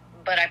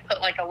 but I put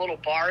a little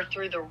bar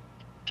through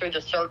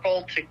the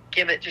circle to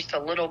give it just a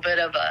little bit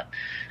of a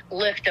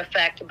lift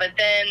effect. But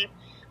then,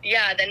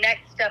 yeah, the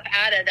next step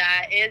out of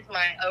that is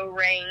my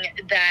O-ring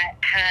that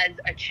has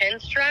a chin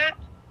strap,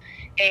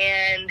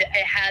 and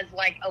it has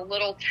like a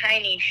little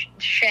tiny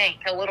shank,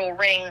 a little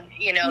ring,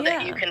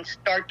 that you can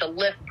start the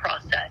lift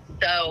process.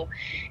 So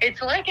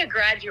it's like a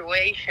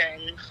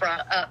graduation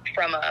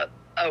from a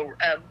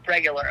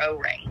regular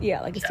O-ring.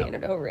 Yeah, like a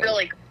standard O-ring.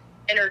 Really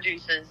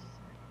introduces,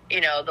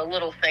 the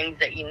little things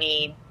that you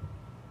need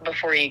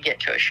before you get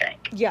to a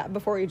shank. Yeah,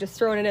 before you just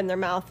throwing it in their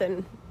mouth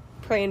and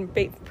praying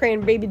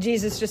baby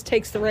Jesus just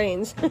takes the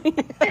reins.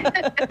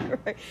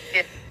 Right.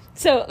 Yeah.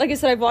 So, like I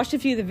said, I've watched a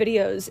few of the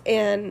videos,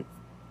 and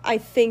I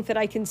think that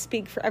I can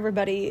speak for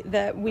everybody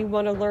that we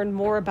want to learn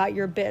more about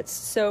your bits.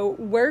 So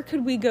where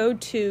could we go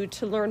to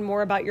learn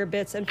more about your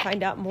bits and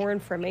find out more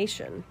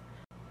information?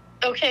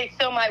 Okay,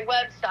 so my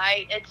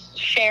website, it's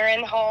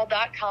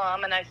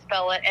sharinhall.com, and I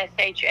spell it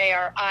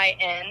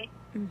SHARIN,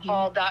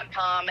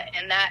 hall.com,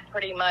 and that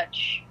pretty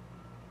much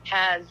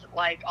has,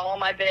 like, all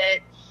my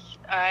bits.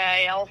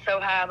 I also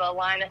have a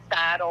line of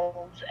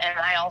saddles, and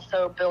I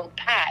also build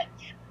pads.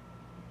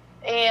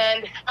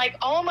 And, like,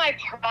 all my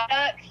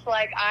products,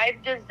 like,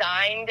 I've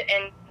designed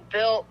and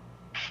built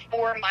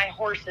for my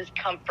horse's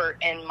comfort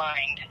in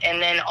mind,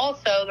 and then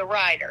also the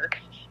rider.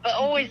 But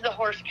always the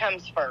horse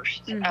comes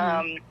first.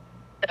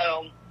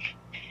 So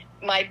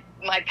my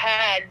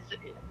pads,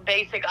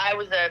 I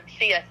was a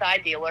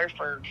CSI dealer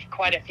for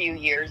quite a few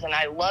years, and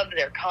I loved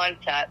their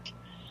concept.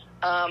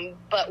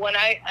 But when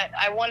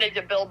I wanted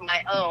to build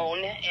my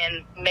own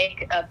and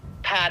make a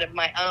pad of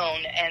my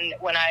own, and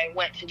when I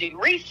went to do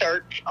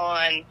research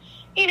on,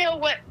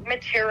 what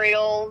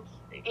materials,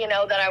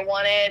 that I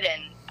wanted,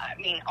 and I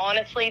mean,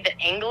 honestly, the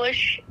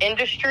English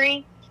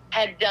industry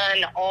had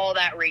done all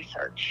that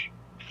research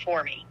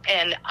for me,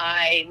 and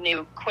I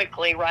knew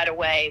quickly right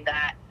away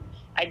that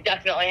I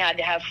definitely had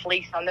to have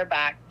fleece on their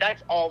back.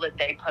 That's all that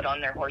they put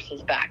on their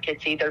horse's back.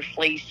 It's either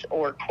fleece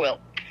or quilt.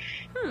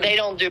 They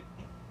don't do.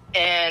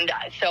 And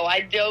so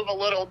I dove a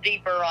little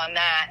deeper on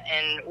that,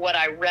 and what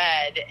I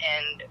read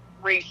and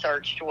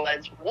researched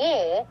was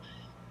wool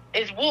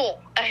is wool.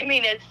 I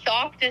mean, as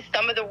soft as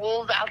some of the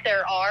wools out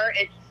there are,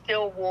 it's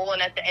still wool,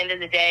 and at the end of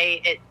the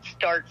day, it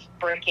starts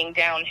breaking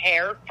down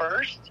hair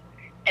first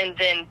and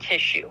then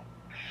tissue.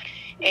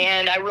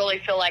 And I really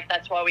feel like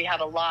that's why we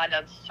have a lot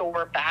of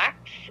sore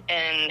backs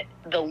and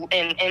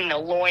in the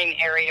loin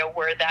area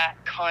where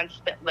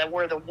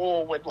where the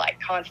wool would like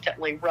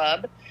constantly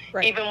rub,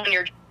 even when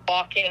you're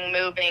walking,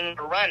 moving,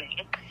 or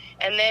running.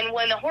 And then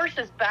when the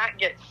horse's back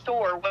gets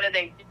sore, what do?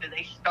 They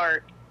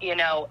start,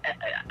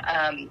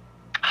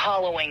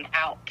 hollowing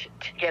out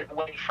to get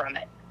away from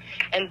it.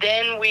 And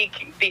then we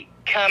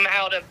come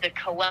out of the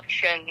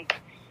collection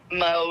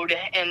mode,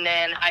 and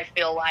then I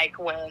feel like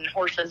when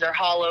horses are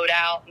hollowed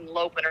out and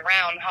loping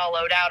around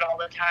hollowed out all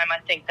the time, I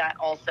think that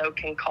also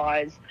can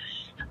cause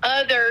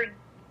other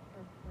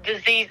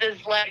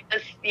diseases like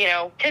this,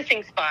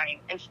 kissing spine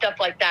and stuff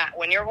like that.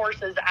 When your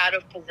horse is out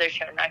of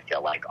position, I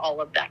feel like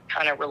all of that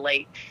kind of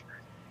relates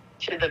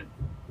to the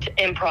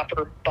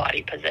improper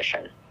body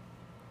position.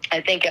 I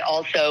think it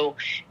also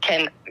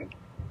can,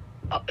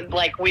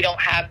 like, we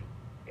don't have,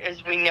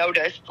 as we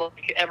noticed,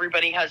 like,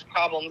 everybody has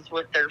problems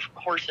with their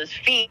horse's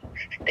feet.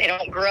 They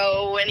don't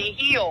grow any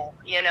heel,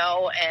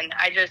 and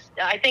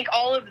I think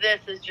all of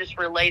this is just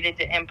related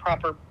to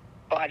improper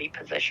body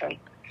position.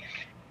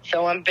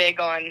 So I'm big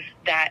on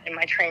that in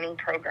my training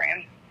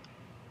program.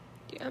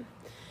 Yeah.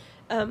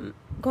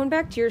 Going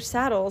back to your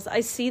saddles, I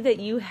see that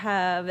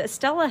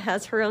Stella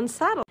has her own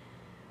saddle.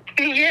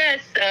 Yes.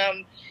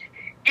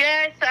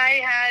 Yes,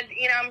 I had,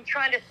 I'm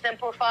trying to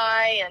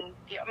simplify, and,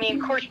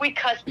 of course, we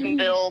custom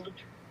build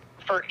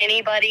for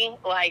anybody.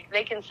 Like,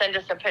 they can send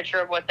us a picture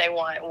of what they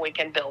want, and we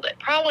can build it,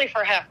 probably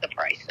for half the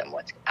price than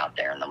what's out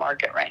there in the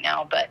market right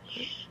now. But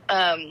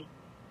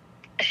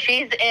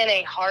she's in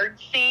a hard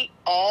seat,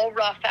 all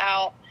rough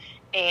out,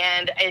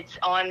 and it's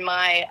on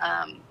my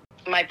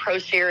my Pro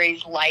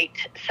Series light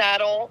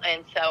saddle,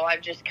 and so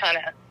I've just kind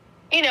of,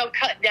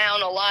 cut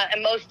down a lot,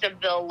 and most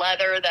of the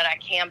leather that I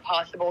can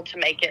possible to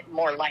make it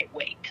more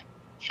lightweight.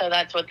 So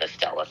that's what the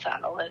Stella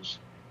saddle is.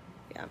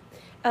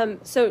 Yeah.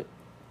 So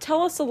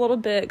tell us a little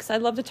bit, because I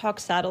love to talk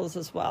saddles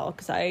as well,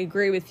 because I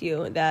agree with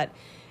you that,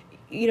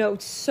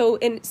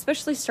 and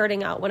especially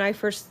starting out, when I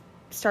first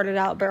started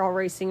out barrel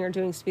racing or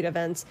doing speed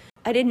events,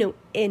 I didn't know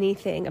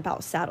anything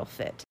about saddle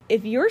fit.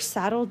 If your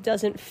saddle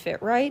doesn't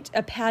fit right,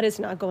 a pad is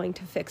not going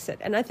to fix it.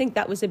 And I think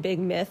that was a big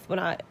myth when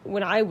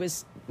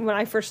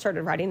I first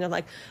started riding. They're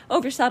like, oh,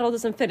 if your saddle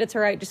doesn't fit, it's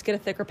all right, just get a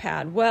thicker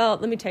pad. Well,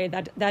 let me tell you,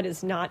 that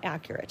is not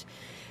accurate.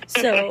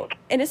 So,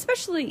 and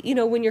especially,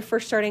 when you're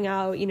first starting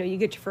out, you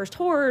get your first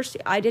horse.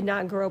 I did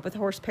not grow up with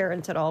horse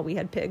parents at all. We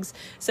had pigs.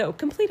 So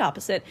complete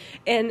opposite.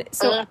 And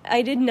so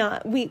I did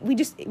not, we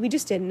just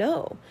didn't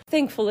know.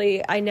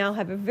 Thankfully, I now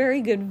have a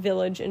very good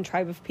village and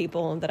tribe of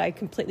people that I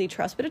completely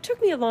trust. But it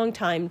took me a long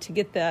time to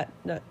get that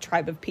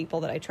tribe of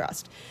people that I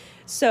trust.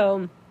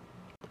 So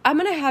I'm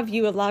going to have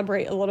you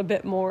elaborate a little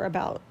bit more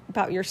about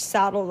your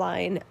saddle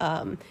line,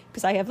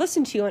 because I have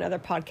listened to you on other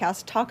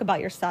podcasts talk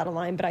about your saddle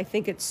line, but I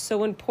think it's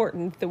so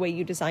important the way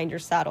you designed your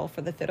saddle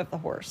for the fit of the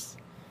horse.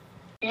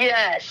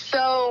 Yeah,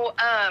 so,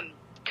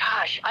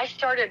 I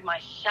started my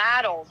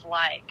saddles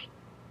like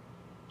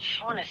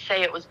I want to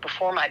say it was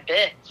before my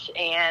bits,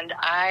 and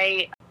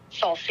I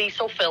saw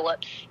Cecil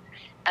Phillips,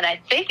 and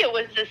I think it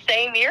was the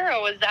same year I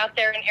was out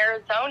there in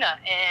Arizona,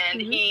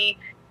 and he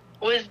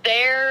was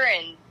there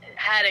and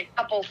had a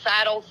couple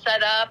saddles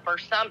set up or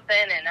something,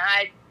 and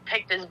I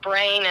picked his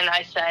brain, and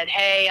I said,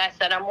 hey,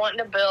 I'm wanting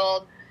to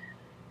build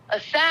a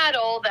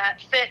saddle that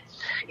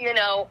fits, you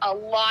know, a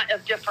lot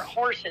of different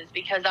horses,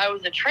 because I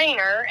was a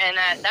trainer, and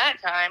at that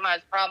time I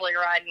was probably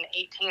riding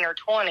 18 or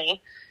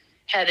 20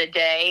 head a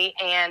day,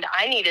 and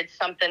I needed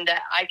something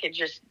that I could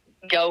just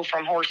go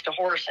from horse to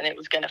horse and it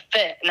was going to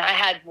fit. And I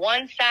had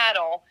one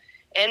saddle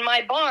in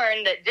my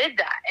barn that did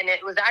that, and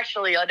it was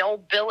actually an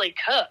old Billy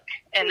Cook,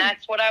 and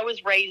that's what I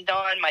was raised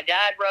on. My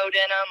dad rode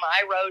in them,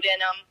 I rode in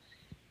them.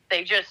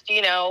 They just,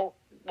 you know,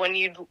 when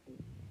you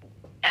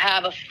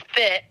have a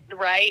fit,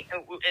 right,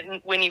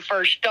 and when you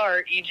first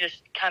start, you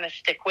just kind of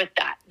stick with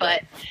that.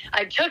 But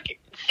I took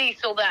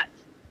Cecil that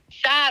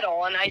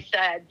saddle, and I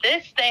said,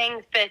 this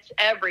thing fits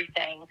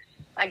everything.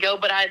 I go,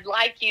 but I'd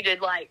like you to,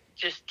 like,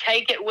 just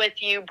take it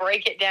with you,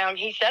 break it down.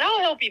 He said, I'll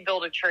help you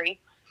build a tree.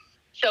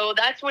 So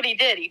that's what he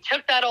did. He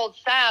took that old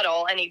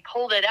saddle, and he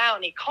pulled it out,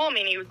 and he called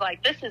me, and he was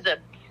like, this is a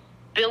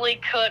Billy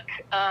Cook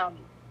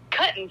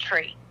cutting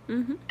tree.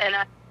 And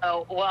I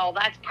go, well,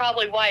 that's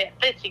probably why it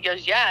fits. He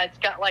goes, yeah, it's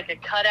got like a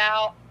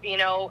cutout, you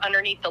know,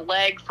 underneath the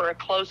leg for a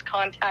close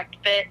contact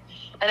fit.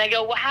 And I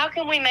go, well, how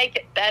can we make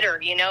it better,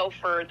 you know,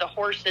 for the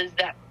horses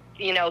that,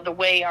 you know, the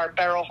way our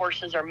barrel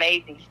horses are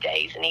made these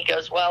days? And he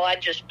goes, well,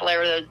 I'd just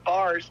flare those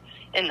bars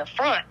in the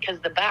front because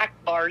the back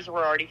bars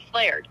were already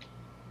flared.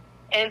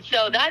 And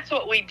so that's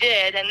what we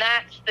did, and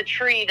that's the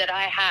tree that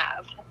I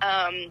have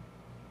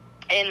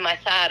in my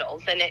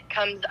saddles. And it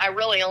comes, I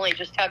really only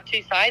just have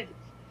two sizes.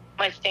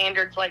 My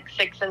standard's like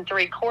 6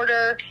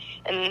 3/4,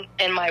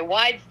 and my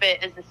wide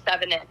fit is a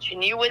 7-inch.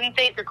 And you wouldn't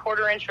think a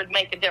 1/4 inch would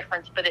make a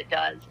difference, but it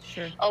does.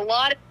 Sure. A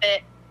lot of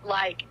it,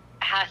 like,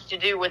 has to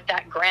do with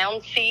that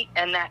ground seat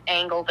and that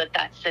angle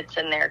that sits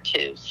in there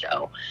too.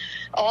 So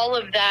all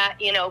of that,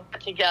 you know,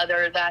 put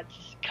together, that's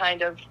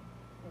kind of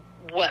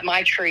what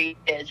my tree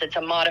is. It's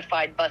a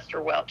modified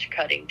Buster Welch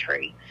cutting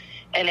tree,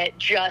 and it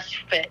just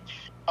fits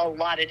a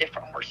lot of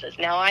different horses.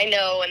 Now, I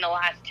know in the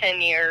last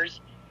 10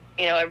 years,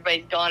 you know,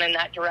 everybody's gone in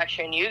that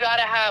direction. You got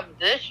to have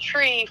this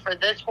tree for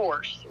this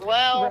horse.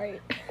 Well,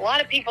 a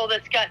lot of people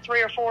that's got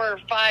 3 or 4 or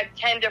 5,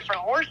 10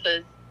 different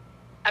horses,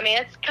 I mean,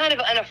 it's kind of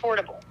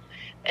unaffordable.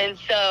 And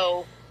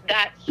so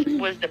that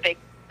was the big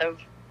of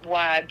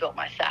why I built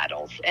my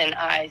saddles, and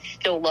I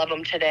still love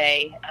them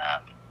today.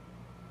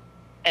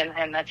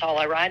 And that's all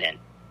I ride in.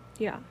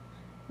 Yeah,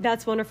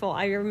 that's wonderful.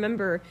 I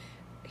remember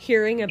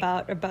hearing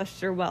about a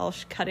Buster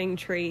Welch cutting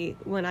tree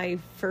when I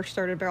first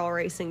started barrel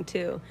racing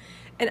too.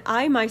 And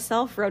I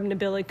myself rode in a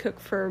Billy Cook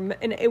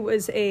and it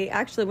was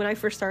actually when I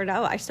first started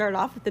out, I started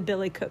off with the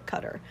Billy Cook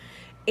cutter,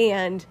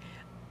 and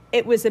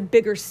it was a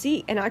bigger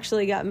seat. And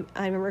actually I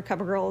remember a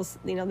couple girls,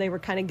 you know, they were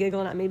kind of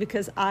giggling at me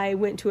because I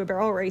went to a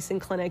barrel racing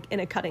clinic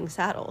in a cutting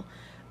saddle,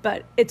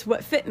 but it's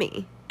what fit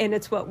me and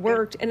it's what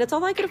worked, and it's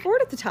all I could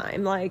afford at the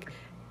time. Like,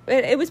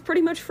 it was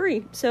pretty much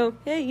free. So,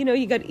 hey, you know,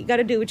 you got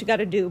to do what you got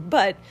to do.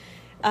 But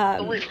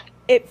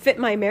it fit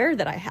my mare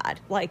that I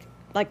had, like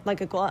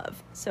a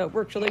glove. So it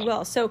worked really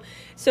well. So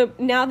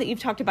now that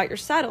you've talked about your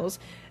saddles,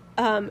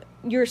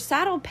 your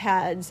saddle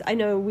pads, I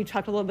know we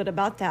talked a little bit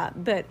about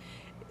that, but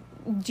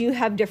do you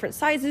have different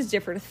sizes,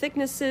 different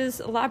thicknesses?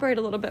 Elaborate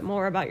a little bit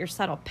more about your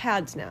saddle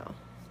pads now.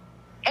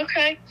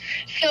 Okay.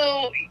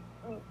 So,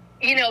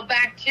 you know,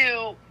 back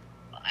to,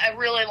 I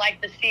really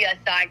like the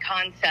CSI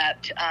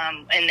concept,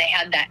 and they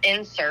had that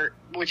insert,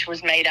 which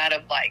was made out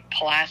of like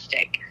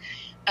plastic.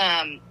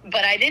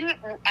 But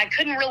I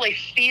couldn't really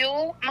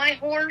feel my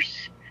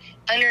horse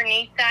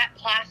underneath that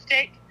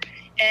plastic.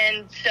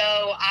 And so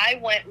I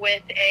went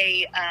with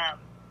a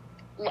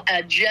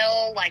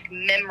gel, like,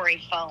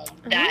 memory foam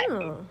that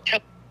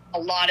took a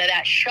lot of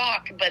that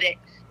shock, but it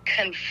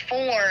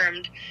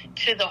conformed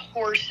to the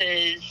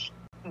horse's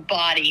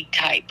body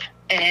type.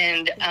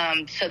 And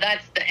so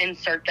that's the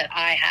insert that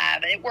I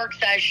have. It works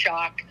as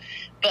shock,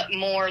 but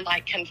more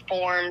like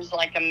conforms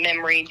like a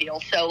memory deal.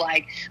 So,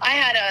 like, I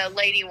had a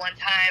lady one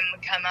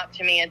time come up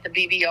to me at the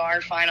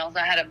BBR finals.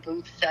 I had a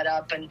booth set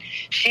up, and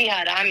she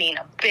had, I mean,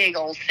 a big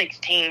old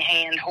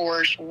 16-hand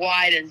horse,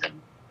 wide as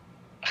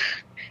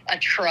a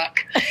truck,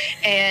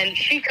 and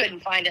she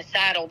couldn't find a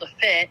saddle to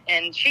fit,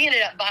 and she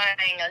ended up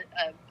buying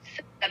a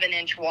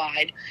 7-inch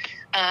wide.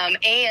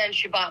 And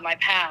she bought my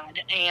pad.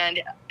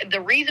 And the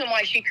reason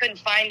why she couldn't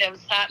find a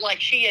saddle, like,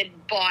 she had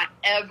bought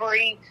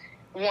every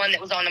one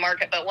that was on the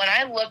market, but when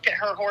I looked at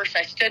her horse,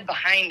 I stood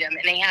behind him,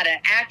 and he had an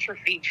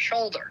atrophied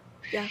shoulder.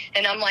 Yeah.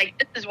 And I'm like,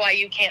 this is why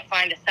you can't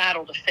find a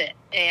saddle to fit.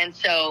 And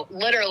so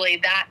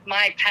literally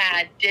my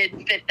pad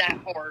did fit that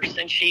horse,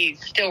 and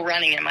she's still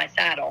running in my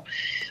saddle.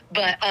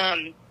 But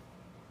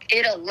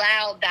it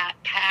allowed that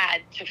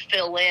pad to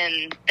fill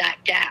in that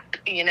gap,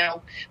 you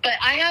know. But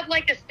I have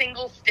like a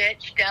single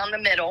stitch down the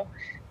middle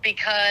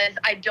because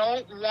I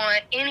don't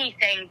want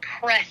anything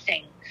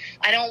pressing.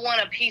 I don't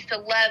want a piece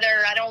of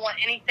leather. I don't want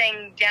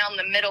anything down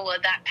the middle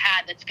of that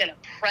pad that's going to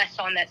press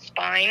on that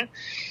spine.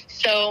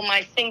 So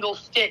my single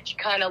stitch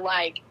kind of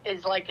like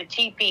is like a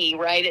teepee,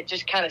 right? It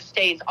just kind of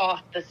stays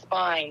off the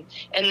spine.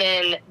 And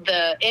then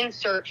the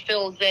insert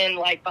fills in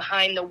like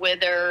behind the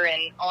wither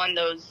and on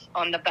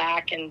the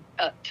back and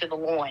up to the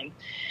loin.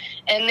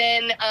 And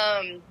then,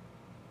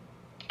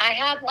 I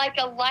had like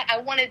I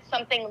wanted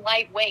something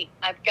lightweight.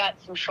 I've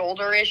got some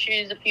shoulder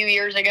issues a few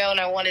years ago, and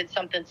I wanted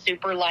something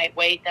super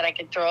lightweight that I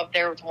could throw up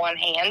there with one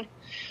hand.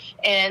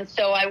 And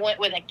so I went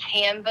with a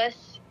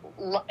canvas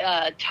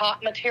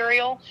top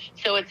material.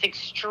 So it's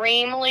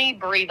extremely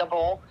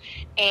breathable,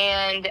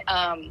 and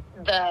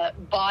the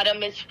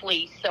bottom is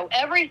fleece. So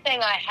everything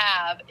I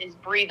have is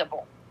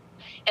breathable.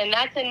 And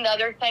that's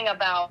another thing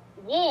about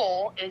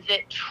wool is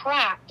it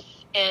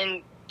traps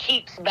and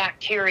keeps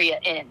bacteria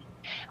in.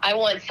 I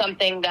want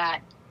something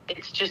that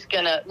it's just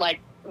going to, like,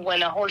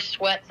 when a horse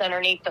sweats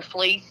underneath the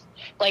fleece,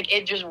 like,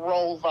 it just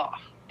rolls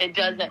off. It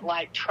doesn't,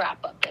 like,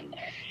 trap up in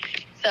there.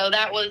 So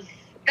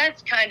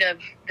that's kind of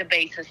the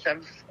basis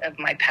of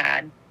my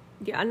pad.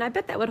 Yeah, and I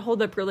bet that would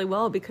hold up really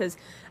well because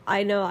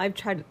I know I've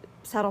tried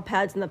saddle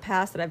pads in the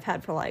past that I've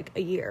had for, like,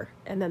 a year,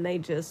 and then they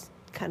just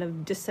kind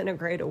of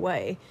disintegrate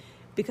away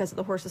because of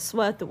the horse's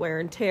sweat, the wear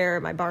and tear.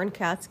 My barn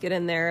cats get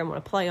in there and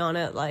want to play on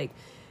it, like,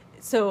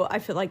 so I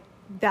feel like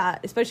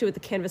that, especially with the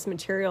canvas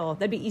material,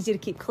 that'd be easy to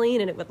keep clean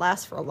and it would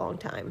last for a long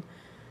time.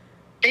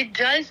 It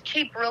does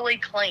keep really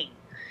clean.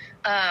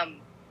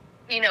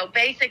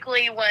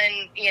 Basically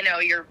when,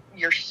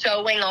 you're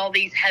sewing all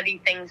these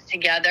heavy things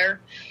together,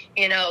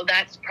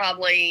 that's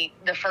probably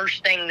the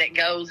first thing that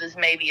goes is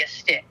maybe a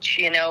stitch,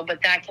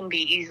 but that can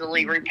be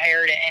easily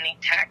repaired at any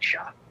tack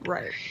shop.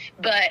 Right.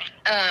 But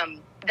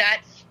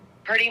that's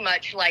pretty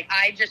much like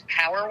I just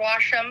power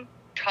wash them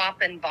top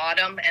and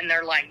bottom and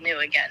they're like new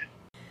again.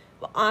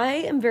 Well, I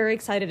am very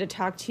excited to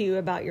talk to you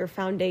about your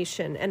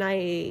foundation, and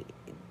I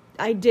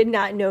did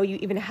not know you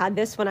even had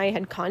this when I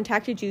had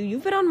contacted you.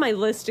 You've been on my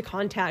list to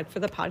contact for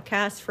the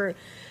podcast for,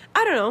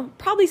 I don't know,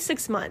 probably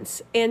 6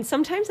 months, and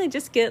sometimes I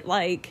just get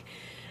like,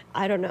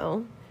 I don't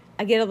know,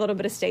 I get a little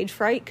bit of stage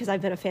fright because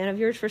I've been a fan of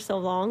yours for so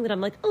long that I'm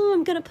like, oh,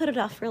 I'm going to put it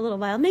off for a little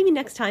while, maybe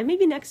next time,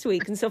 maybe next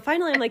week, and so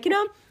finally I'm like,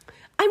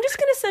 I'm just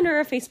going to send her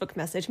a Facebook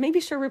message, maybe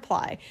she'll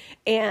reply,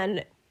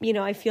 and,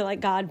 I feel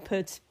like God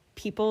puts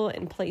people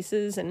and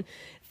places and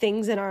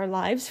things in our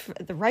lives for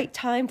the right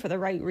time for the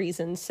right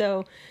reason.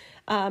 So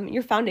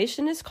your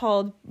foundation is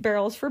called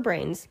Barrels for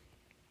Brains.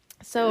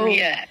 So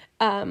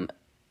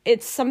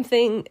it's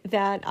something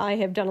that I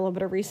have done a little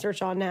bit of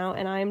research on now,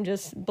 and I'm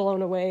just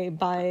blown away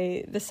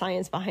by the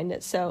science behind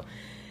it. So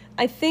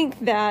I think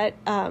that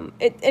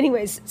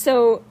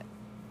so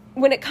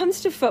when it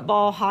comes to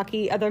football,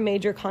 hockey, other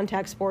major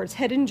contact sports,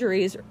 head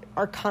injuries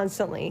are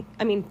constantly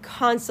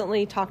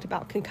talked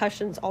about,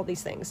 concussions, all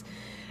these things.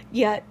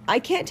 Yet, I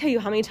can't tell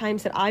you how many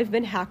times that I've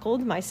been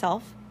heckled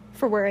myself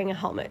for wearing a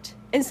helmet,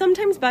 and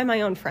sometimes by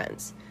my own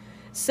friends.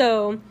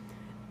 So,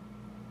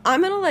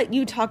 I'm going to let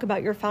you talk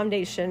about your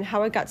foundation,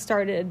 how it got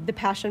started, the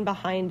passion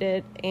behind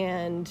it,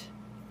 and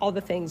all the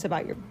things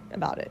about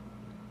it.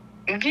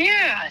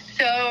 Yeah,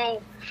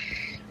 so,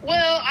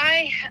 well,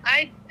 I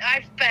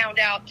found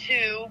out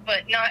too,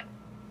 but not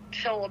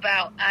till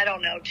about,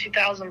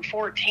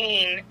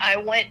 2014. I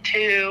went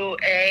to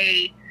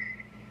a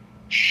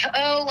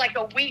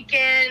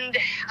weekend,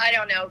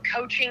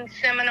 coaching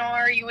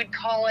seminar, you would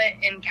call it,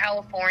 in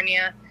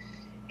California.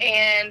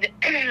 And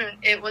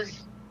it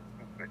was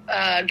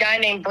a guy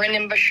named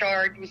Brendan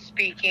Bouchard was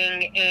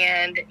speaking,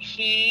 and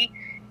he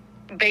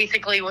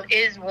basically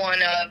is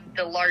one of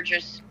the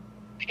largest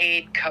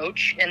paid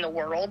coach in the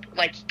world.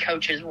 Like, he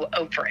coaches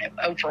Oprah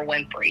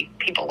Winfrey,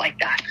 people like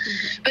that.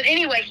 Mm-hmm. But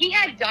anyway, he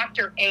had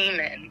Dr.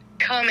 Amen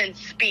come and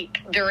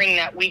speak during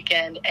that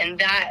weekend, and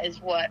that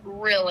is what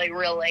really,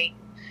 really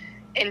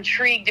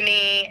intrigued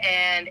me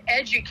and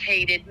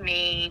educated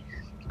me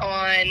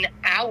on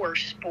our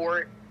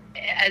sport.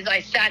 As I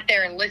sat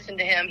there and listened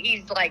to him,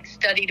 he's like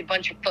studied a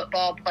bunch of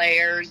football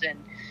players and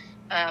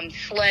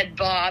sled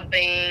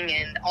bobbing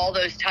and all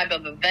those type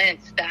of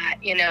events that,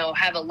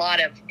 have a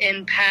lot of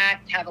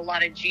impact, have a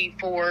lot of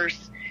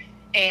G-force.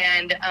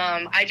 And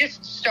I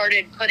just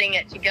started putting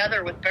it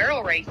together with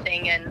barrel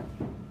racing. And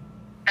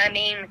I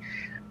mean,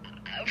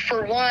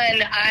 for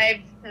one,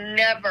 I've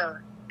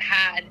never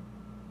had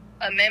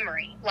a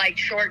memory, like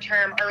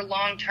short-term or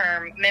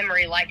long-term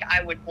memory, like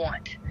I would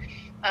want.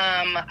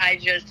 I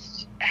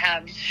just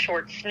have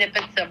short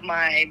snippets of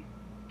my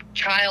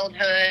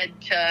childhood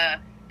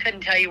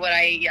couldn't tell you what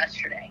I ate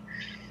yesterday.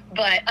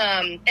 But,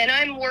 and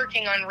I'm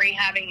working on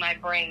rehabbing my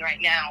brain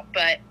right now,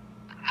 but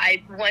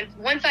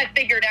once I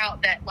figured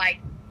out that,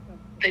 like,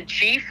 the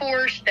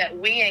G-force that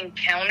we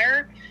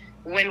encounter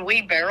when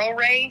we barrel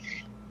race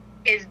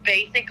is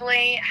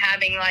basically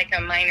having like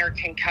a minor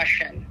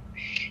concussion.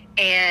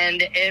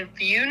 And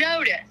if you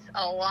notice,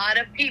 a lot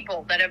of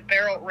people that have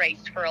barrel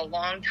raced for a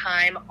long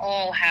time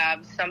all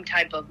have some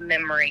type of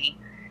memory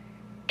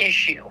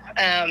issue,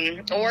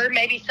 or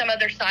maybe some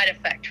other side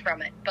effect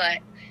from it. But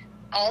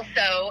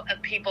also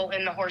people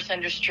in the horse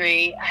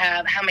industry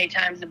how many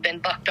times have been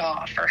bucked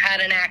off or had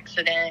an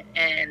accident,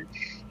 and,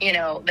 you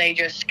know, they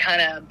just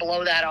kind of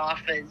blow that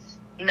off as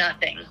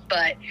nothing.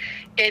 But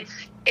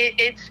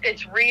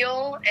it's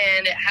real,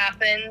 and it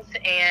happens,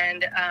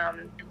 and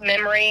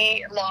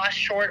memory loss,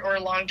 short or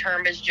long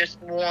term, is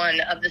just one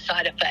of the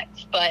side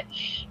effects. But,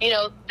 you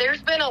know,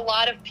 there's been a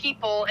lot of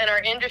people in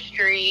our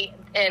industry,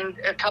 and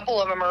a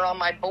couple of them are on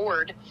my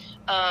board,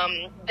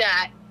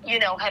 that, you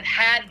know, have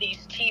had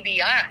these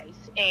TBIs,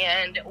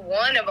 and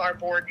one of our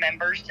board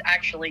members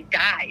actually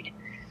died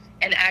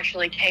and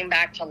actually came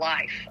back to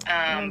life.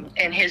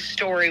 And his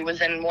story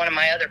was in one of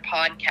my other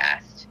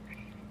podcasts,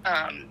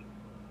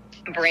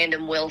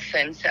 Brandon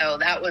Wilson. So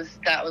that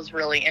was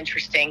really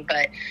interesting.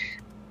 But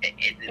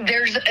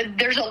there's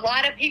a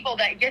lot of people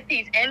that get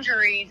these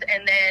injuries,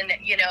 and then,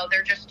 you know,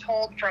 they're just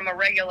told from a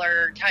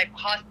regular type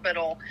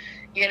hospital,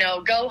 you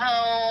know, go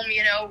home,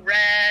 you know,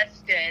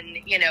 rest, and,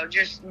 you know,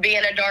 just be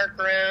in a dark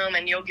room,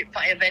 and you'll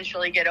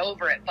eventually get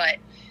over it. But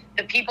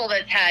the people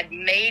that's had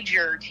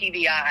major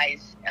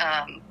TBIs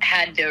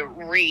had to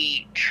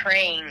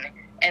retrain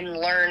and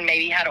learn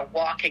maybe how to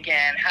walk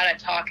again, how to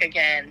talk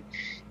again.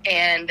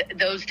 And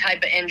those type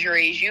of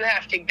injuries, you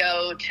have to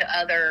go to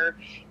other,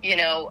 you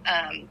know,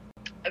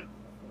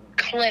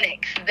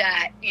 clinics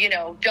that, you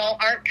know,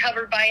 aren't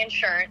covered by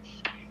insurance.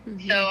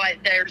 Mm-hmm. So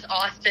there's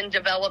Austin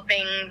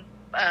Developing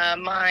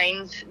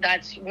Minds.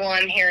 That's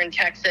one here in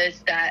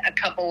Texas that a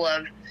couple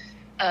of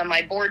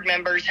my board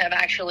members have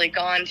actually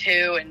gone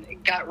to and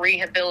got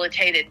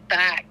rehabilitated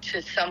back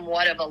to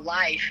somewhat of a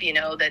life, you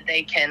know, that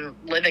they can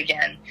live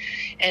again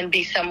and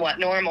be somewhat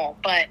normal.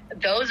 But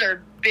those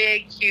are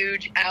big,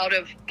 huge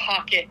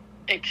out-of-pocket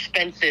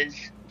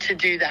expenses to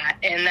do that.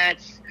 And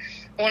that's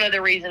one of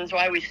the reasons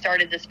why we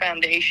started this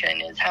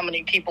foundation, is how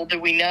many people do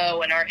we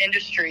know in our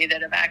industry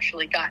that have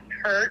actually gotten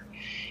hurt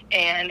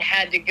and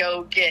had to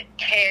go get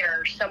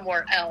care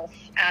somewhere else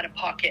out of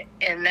pocket.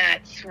 And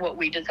that's what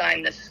we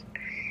designed this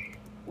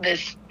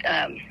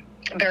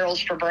Barrels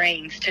for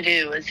Brains to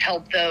do, is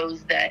help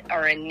those that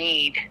are in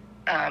need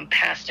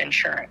past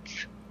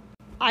insurance.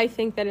 I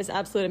think that is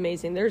absolutely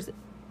amazing.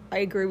 I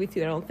agree with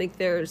you. I don't think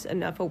there's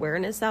enough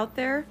awareness out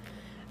there.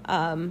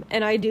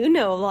 And I do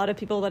know a lot of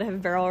people that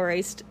have barrel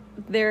raced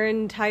their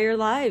entire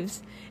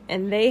lives,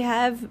 and they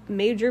have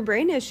major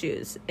brain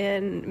issues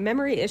and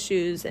memory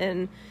issues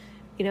and,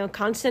 you know,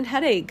 constant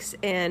headaches.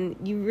 And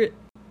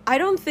I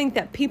don't think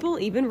that people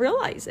even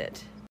realize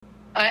it.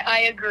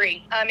 I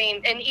agree. I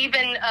mean, and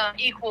even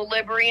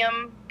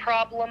equilibrium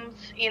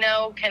problems, you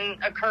know, can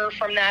occur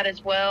from that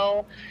as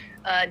well.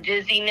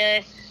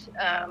 Dizziness,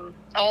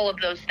 all of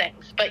those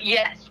things. But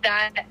yes,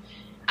 that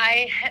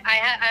I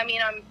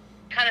mean, I'm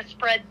kind of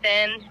spread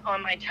thin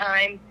on my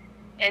time.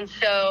 And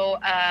so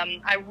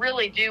I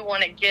really do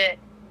want to get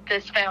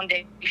this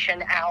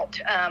foundation out.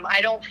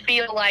 I don't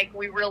feel like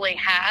we really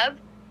have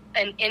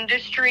an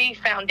industry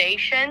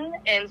foundation.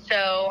 And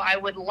so I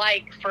would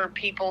like for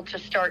people to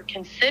start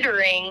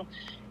considering,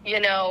 you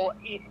know,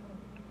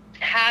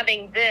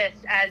 having this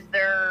as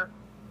their,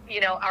 you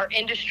know, our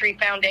industry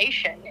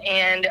foundation,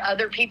 and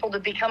other people to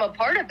become a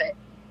part of it.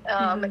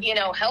 You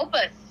know, help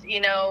us,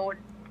 you know,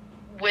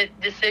 with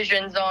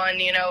decisions on,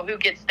 you know, who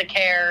gets the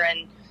care.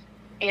 And,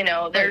 you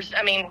know,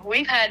 I mean,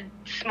 we've had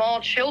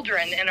small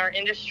children in our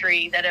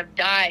industry that have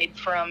died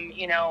from,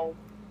 you know,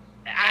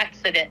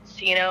 accidents,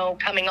 you know,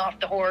 coming off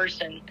the horse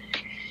and,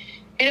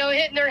 you know,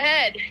 hitting their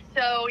head.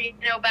 So, you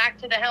know,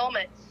 back to the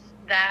helmets,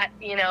 that,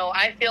 you know,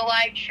 I feel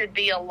like should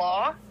be a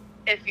law.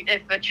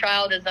 If a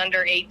child is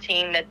under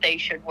 18, that they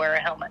should wear a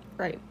helmet.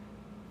 Right.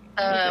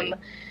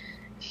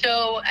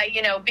 So,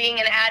 you know, being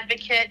an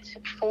advocate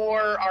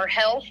for our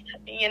health,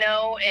 you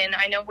know, and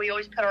I know we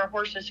always put our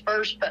horses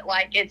first, but,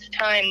 like, it's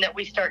time that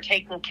we start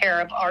taking care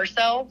of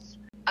ourselves.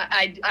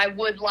 I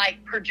would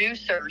like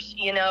producers,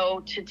 you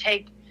know, to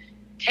take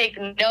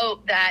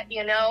note that,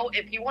 you know,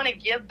 if you want to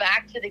give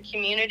back to the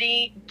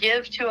community,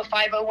 give to a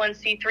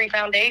 501c3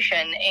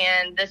 foundation,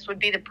 and this would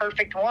be the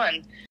perfect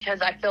one,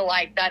 because I feel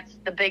like that's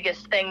the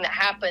biggest thing that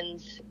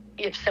happens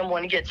if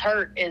someone gets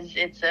hurt, is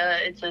it's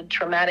a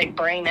traumatic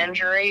brain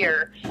injury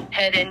or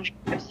head injury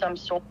of some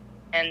sort,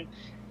 and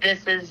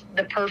this is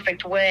the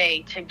perfect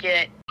way to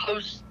get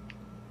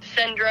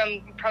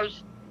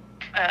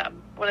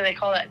what do they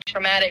call that?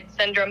 Traumatic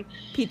syndrome.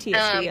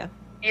 PTSD, yeah.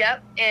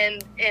 Yep,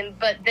 and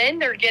but then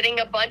they're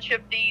getting a bunch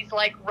of these,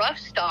 like, rough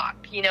stock,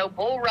 you know,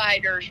 bull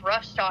riders,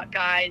 rough stock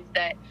guys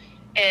that,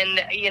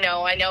 and, you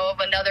know, I know of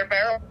another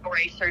barrel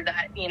racer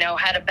that, you know,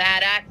 had a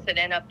bad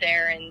accident up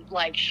there, and,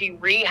 like, she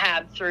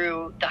rehabbed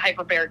through the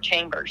hyperbaric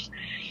chambers.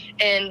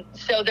 And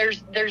so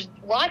there's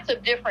lots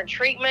of different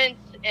treatments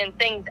and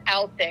things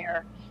out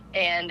there,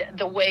 and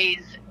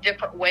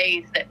different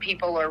ways that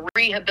people are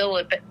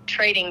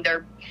rehabilitating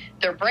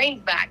their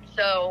brains back.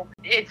 So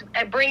it's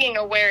bringing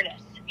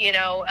awareness, you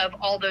know, of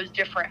all those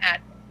different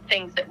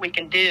things that we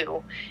can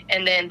do.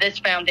 And then this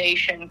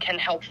foundation can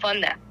help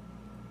fund that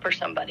for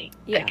somebody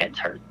that gets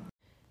hurt.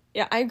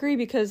 Yeah, I agree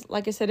because,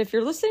 like I said, if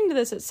you're listening to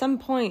this at some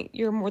point,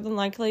 you're more than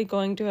likely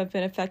going to have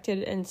been affected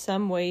in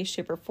some way,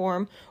 shape, or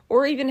form,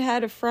 or even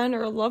had a friend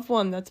or a loved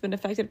one that's been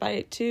affected by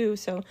it too.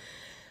 So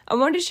I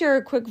wanted to share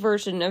a quick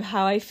version of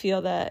how I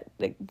feel that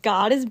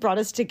God has brought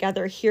us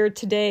together here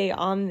today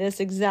on this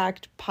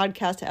exact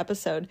podcast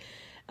episode.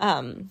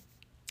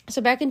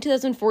 So back in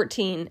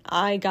 2014,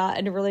 I got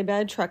in a really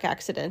bad truck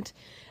accident.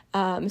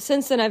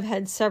 Since then, I've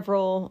had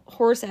several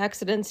horse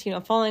accidents,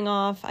 falling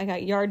off. I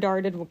got yard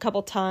darted a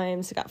couple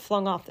times. I got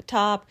flung off the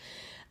top.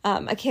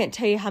 I can't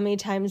tell you how many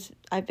times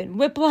I've been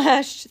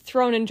whiplashed,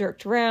 thrown and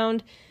jerked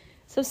around.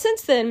 So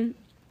since then,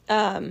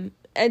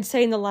 I'd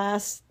say in the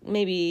last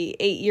maybe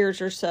 8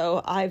 years or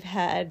so, I've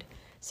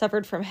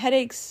suffered from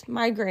headaches,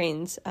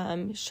 migraines,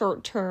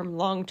 short-term,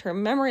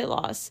 long-term memory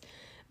loss.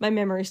 My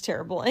memory's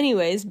terrible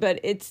anyways, but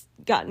it's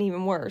gotten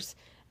even worse.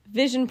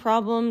 Vision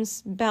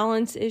problems,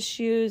 balance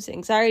issues,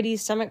 anxiety,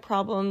 stomach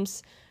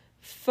problems,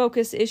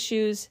 focus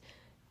issues,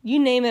 you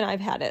name it,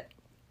 I've had it.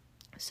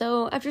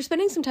 So after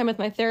spending some time with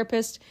my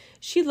therapist,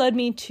 she led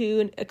me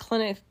to a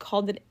clinic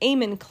called the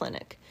Amen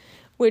Clinic,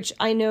 which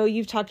I know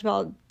you've talked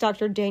about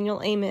Dr. Daniel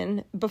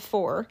Amen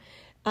before.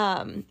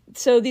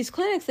 So these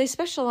clinics, they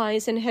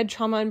specialize in head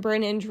trauma and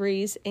brain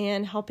injuries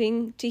and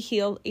helping to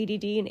heal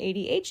ADD and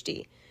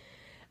ADHD.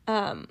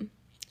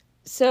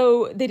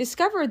 So they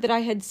discovered that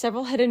I had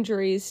several head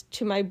injuries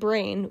to my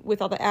brain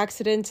with all the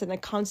accidents and the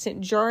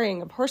constant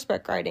jarring of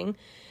horseback riding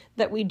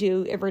that we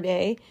do every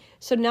day.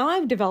 So now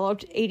I've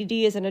developed ADD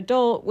as an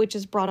adult, which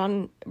has brought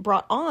on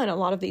a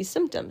lot of these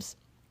symptoms.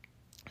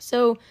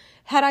 So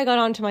had I gone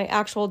on to my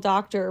actual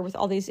doctor with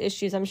all these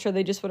issues, I'm sure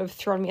they just would have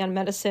thrown me on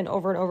medicine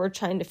over and over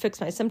trying to fix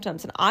my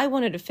symptoms. And I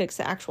wanted to fix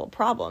the actual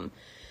problem.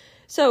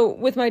 So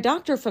with my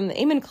doctor from the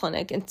Amen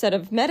Clinic, instead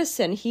of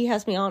medicine, he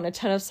has me on a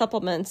ton of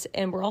supplements,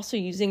 and we're also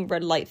using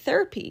red light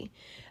therapy.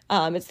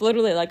 It's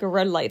literally like a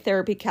red light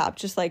therapy cap,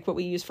 just like what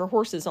we use for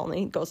horses,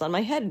 only it goes on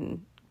my head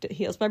and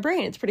heals my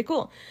brain. It's pretty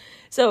cool.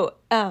 So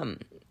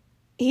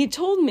he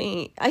told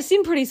me, I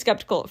seemed pretty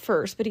skeptical at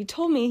first, but he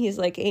told me, he's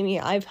like, Amy,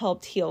 I've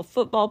helped heal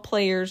football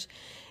players,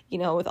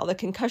 with all the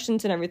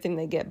concussions and everything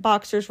they get,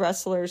 boxers,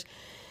 wrestlers.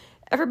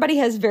 Everybody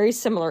has very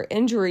similar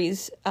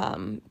injuries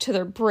to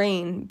their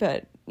brain,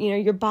 but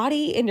your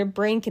body and your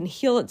brain can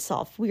heal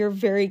itself. We are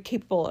very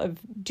capable of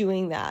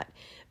doing that,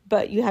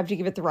 but you have to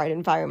give it the right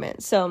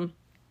environment. So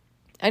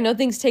I know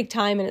things take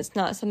time and it's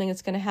not something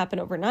that's going to happen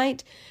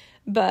overnight,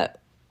 but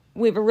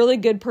we have a really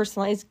good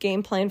personalized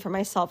game plan for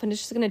myself, and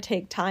it's just going to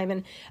take time.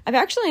 And I've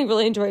actually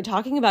really enjoyed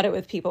talking about it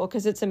with people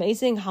because it's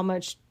amazing how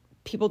much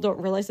people don't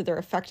realize that they're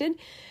affected.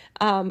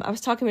 I was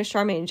talking with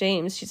Charmaine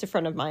James. She's a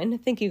friend of mine. I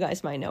think you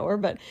guys might know her,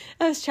 but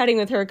I was chatting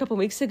with her a couple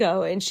weeks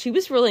ago, and she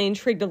was really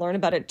intrigued to learn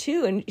about it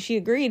too. And she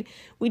agreed,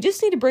 we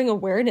just need to bring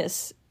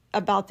awareness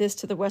about this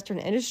to the Western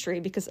industry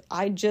because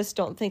I just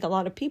don't think a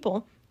lot of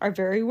people are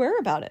very aware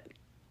about it.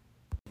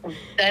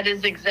 That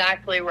is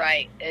exactly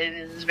right. It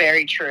is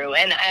very true.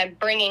 And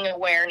bringing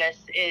awareness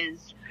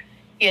is,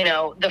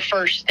 the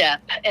first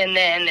step. And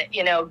then,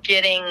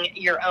 getting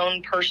your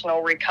own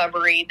personal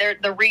recovery.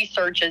 The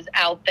research is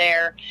out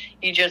there.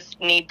 You just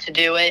need to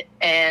do it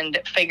and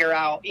figure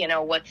out,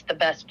 what's the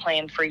best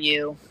plan for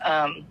you.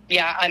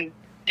 I'm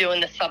doing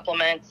the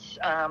supplements.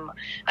 I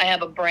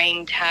have a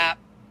brain tap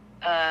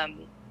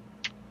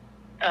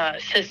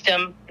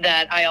system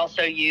that I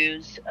also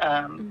use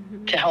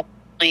to help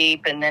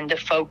sleep and then to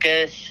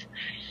fus.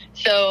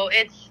 So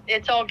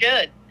it's all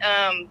good.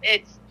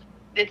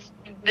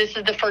 This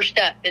is the first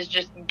step, is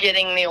just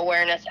getting the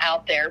awareness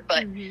out there.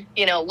 But,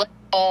 let's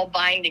all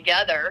bind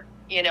together,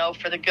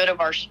 for the good of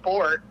our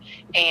sport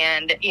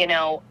and,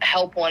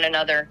 help one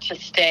another to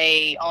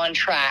stay on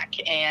track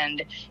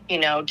and,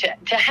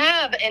 to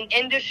have an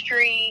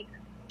industry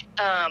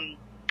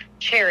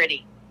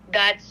charity.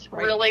 That's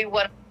right. Really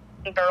what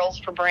Barrels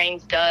for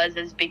Brains does,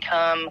 is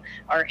become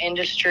our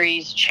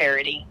industry's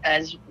charity,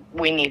 as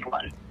we need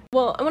one.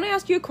 Well, I want to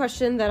ask you a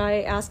question that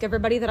I ask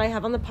everybody that I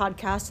have on the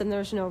podcast, and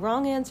there's no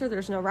wrong answer,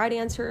 there's no right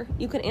answer.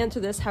 You can answer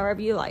this however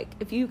you like.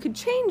 If you could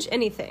change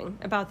anything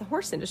about the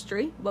horse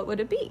industry, what would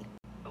it be?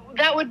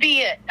 That would be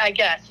it, I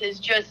guess, is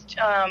just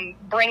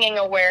bringing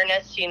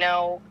awareness,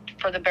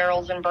 for the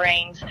Barrels and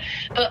Brains.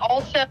 But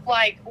also,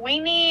 we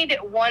need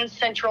one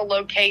central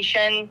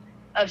location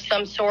of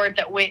some sort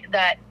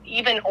that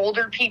even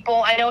older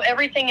people, I know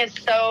everything is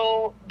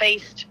so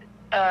based,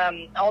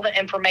 all the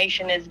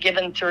information is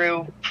given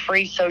through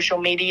free social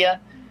media,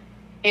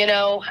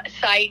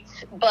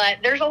 sites, but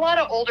there's a lot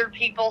of older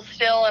people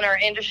still in our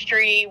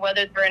industry,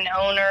 whether they're an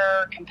owner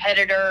or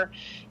competitor,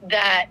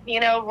 that,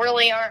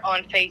 really aren't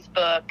on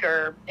Facebook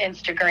or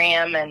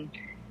Instagram. And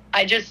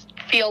I just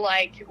feel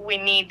like we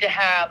need to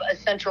have a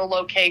central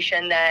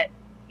location that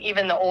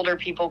even the older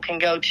people can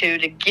go to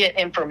get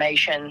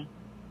information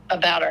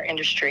about our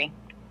industry.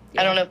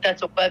 Yeah. I don't know if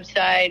that's a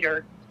website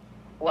or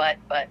what,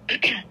 but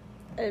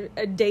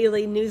a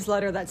daily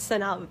newsletter that's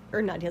sent out,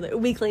 or not daily, a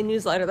weekly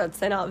newsletter that's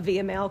sent out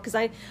via mail. Because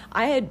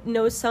I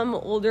know some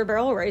older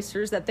barrel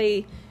racers that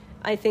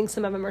I think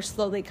some of them are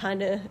slowly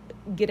kind of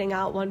getting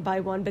out one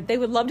by one, but they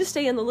would love to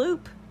stay in the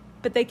loop.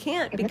 but they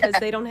can't because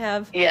they don't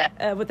have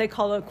what they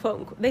call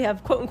they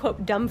have quote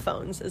unquote dumb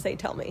phones, as they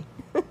tell me.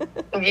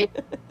 Yeah,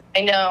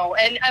 I know.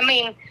 And I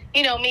mean,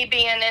 me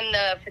being in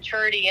the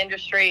futurity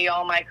industry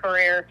all my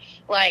career,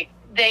 like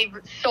they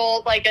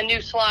sold, like a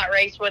new slot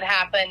race would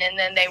happen and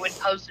then they would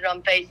post it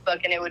on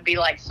Facebook and it would be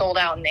like sold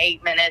out in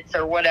 8 minutes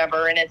or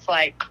whatever. And it's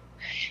like,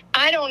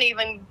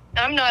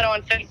 I'm not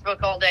on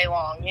Facebook all day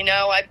long.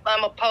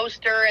 I'm a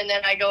poster and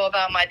then I go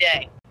about my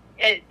day.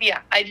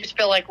 I just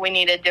feel like we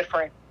need a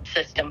different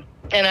system.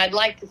 And I'd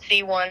like to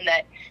see one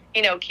that,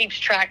 keeps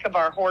track of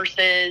our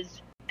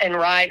horses and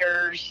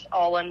riders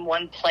all in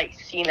one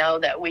place,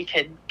 that we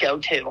could go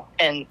to.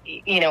 And,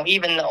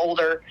 even the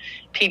older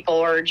people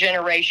or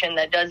generation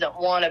that doesn't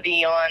want to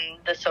be on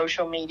the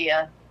social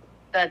media,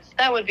 that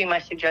would be my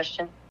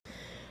suggestion.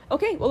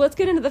 Okay, well, let's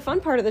get into the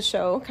fun part of the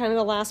show, kind of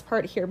the last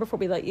part here before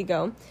we let you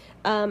go.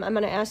 I'm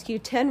going to ask you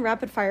 10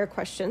 rapid-fire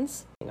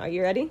questions. Are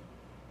you ready?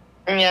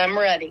 Yeah, I'm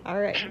ready. All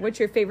right. What's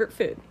your favorite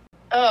food?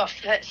 Oh,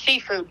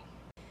 seafood.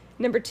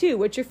 Number 2,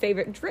 what's your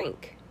favorite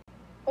drink?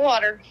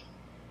 Water.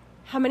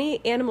 How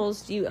many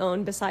animals do you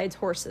own besides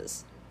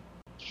horses?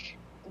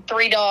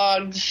 3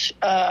 dogs,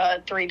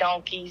 3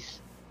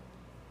 donkeys.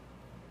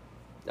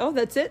 Oh,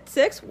 that's it?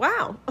 6?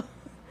 Wow.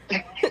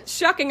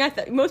 Shocking. I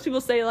thought most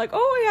people say like,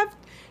 oh, I have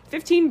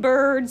 15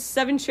 birds,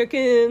 7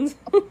 chickens.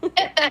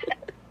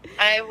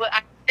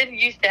 I didn't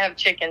used to have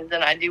chickens,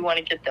 and I do want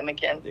to get them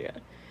again. Yeah.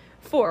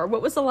 4,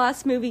 what was the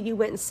last movie you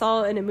went and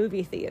saw in a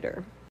movie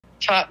theater?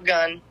 Top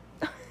Gun.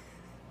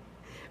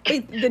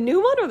 Wait, the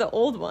new one or the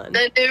old one?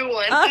 The new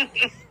one.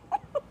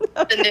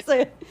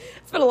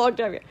 It's been a long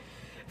time.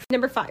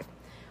 Number 5,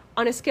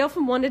 on a scale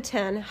from 1 to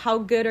 10, how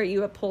good are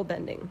you at pole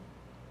bending?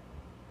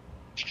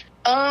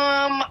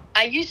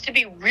 I used to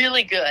be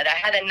really good. I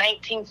had a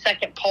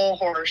 19-second pole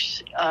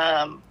horse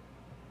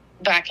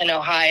back in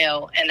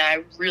Ohio, and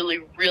I really,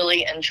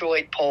 really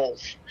enjoyed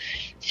poles.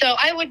 So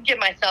I would give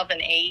myself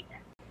an 8.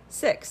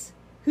 6,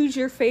 who's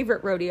your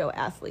favorite rodeo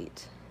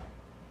athlete?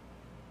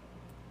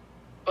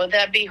 Would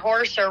that be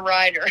horse or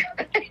rider?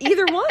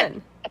 Either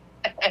one.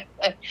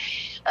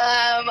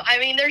 I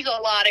mean, there's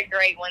a lot of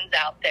great ones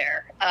out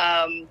there.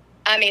 I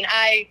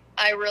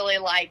really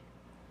like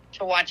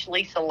to watch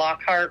Lisa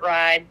Lockhart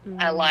ride.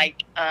 Mm-hmm. I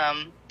like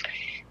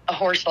a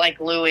horse like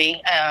Louie.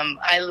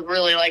 I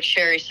really like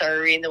Sherry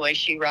Surrey, the way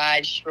she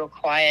rides. She's real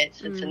quiet,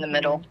 sits in the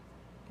middle.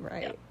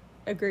 Right. Yeah.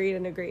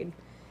 Agreed.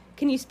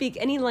 Can you speak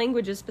any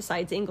languages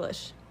besides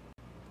English?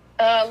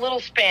 A little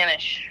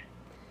Spanish.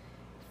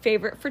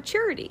 Favorite for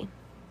charity?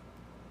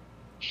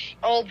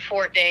 Old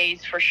Fort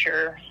Days, for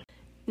sure.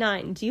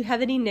 9, do you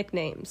have any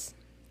nicknames?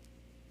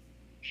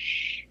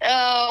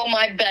 Oh,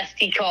 my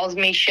bestie calls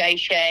me Shay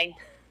Shay.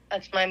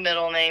 That's my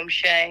middle name,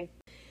 Shay.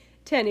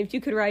 10, if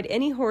you could ride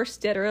any horse,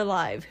 dead or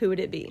alive, who would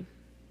it be?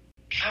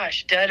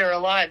 Gosh, dead or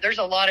alive. There's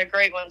a lot of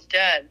great ones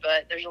dead,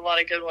 but there's a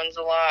lot of good ones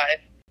alive.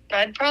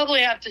 I'd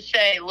probably have to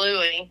say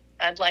Louie.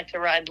 I'd like to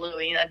ride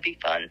Louie. That'd be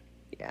fun.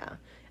 Yeah.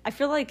 I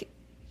feel like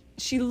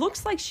she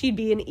looks like she'd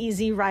be an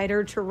easy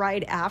rider to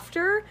ride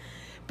after.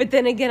 But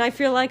then again, I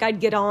feel like I'd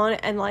get on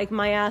and like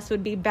my ass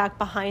would be back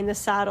behind the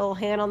saddle,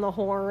 hand on the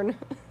horn.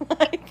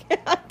 I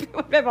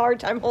would have a hard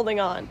time holding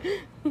on.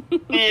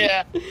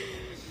 Yeah.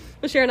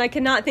 Well, Sharin, I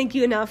cannot thank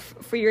you enough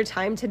for your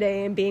time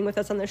today and being with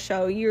us on the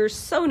show. You're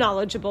so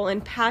knowledgeable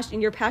and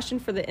your passion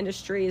for the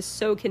industry is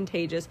so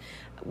contagious.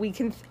 We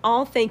can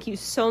all thank you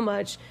so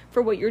much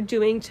for what you're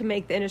doing to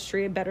make the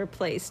industry a better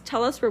place.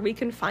 Tell us where we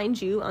can find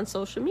you on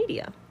social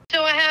media.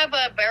 So I have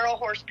a barrel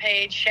horse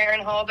page,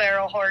 Sharin Hall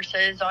Barrel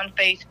Horses, on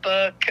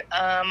Facebook.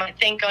 I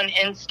think on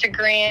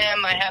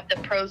Instagram I have the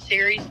Pro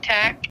Series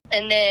tack,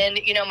 and then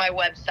my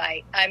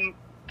website. I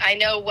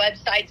know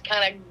websites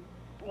kind of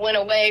went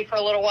away for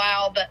a little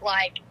while, but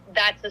like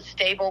that's a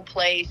stable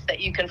place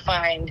that you can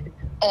find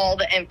all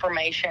the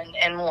information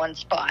in one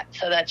spot.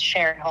 So that's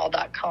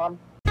SharinHall.com.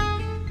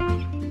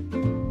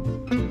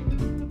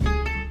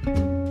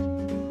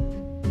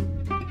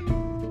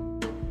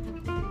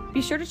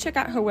 Be sure to check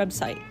out her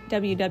website,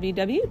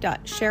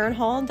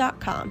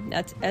 www.sharinhall.com.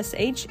 That's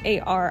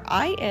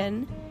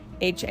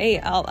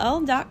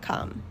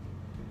SharinHall.com.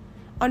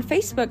 On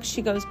Facebook,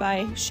 she goes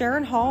by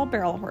Sharin Hall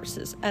Barrel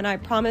Horses, and I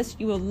promise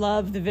you will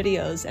love the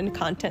videos and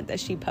content that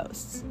she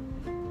posts.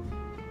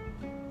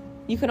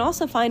 You can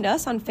also find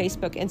us on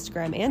Facebook,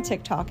 Instagram, and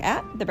TikTok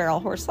at The Barrel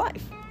Horse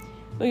Life,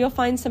 where you'll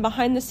find some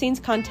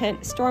behind-the-scenes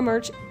content, store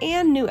merch,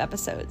 and new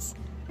episodes.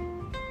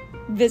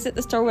 Visit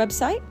the store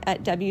website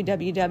at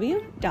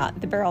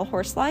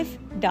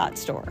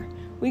www.thebarrelhorselife.store.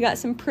 We got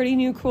some pretty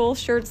new cool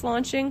shirts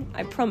launching.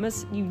 I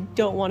promise you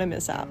don't want to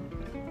miss out.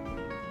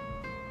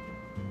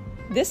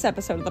 This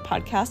episode of the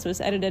podcast was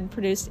edited,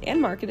 produced,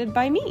 and marketed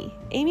by me,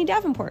 Amy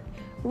Davenport,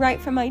 right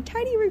from my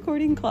tiny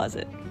recording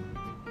closet.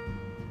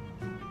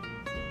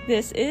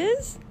 This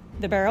is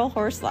The Barrel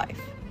Horse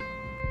Life.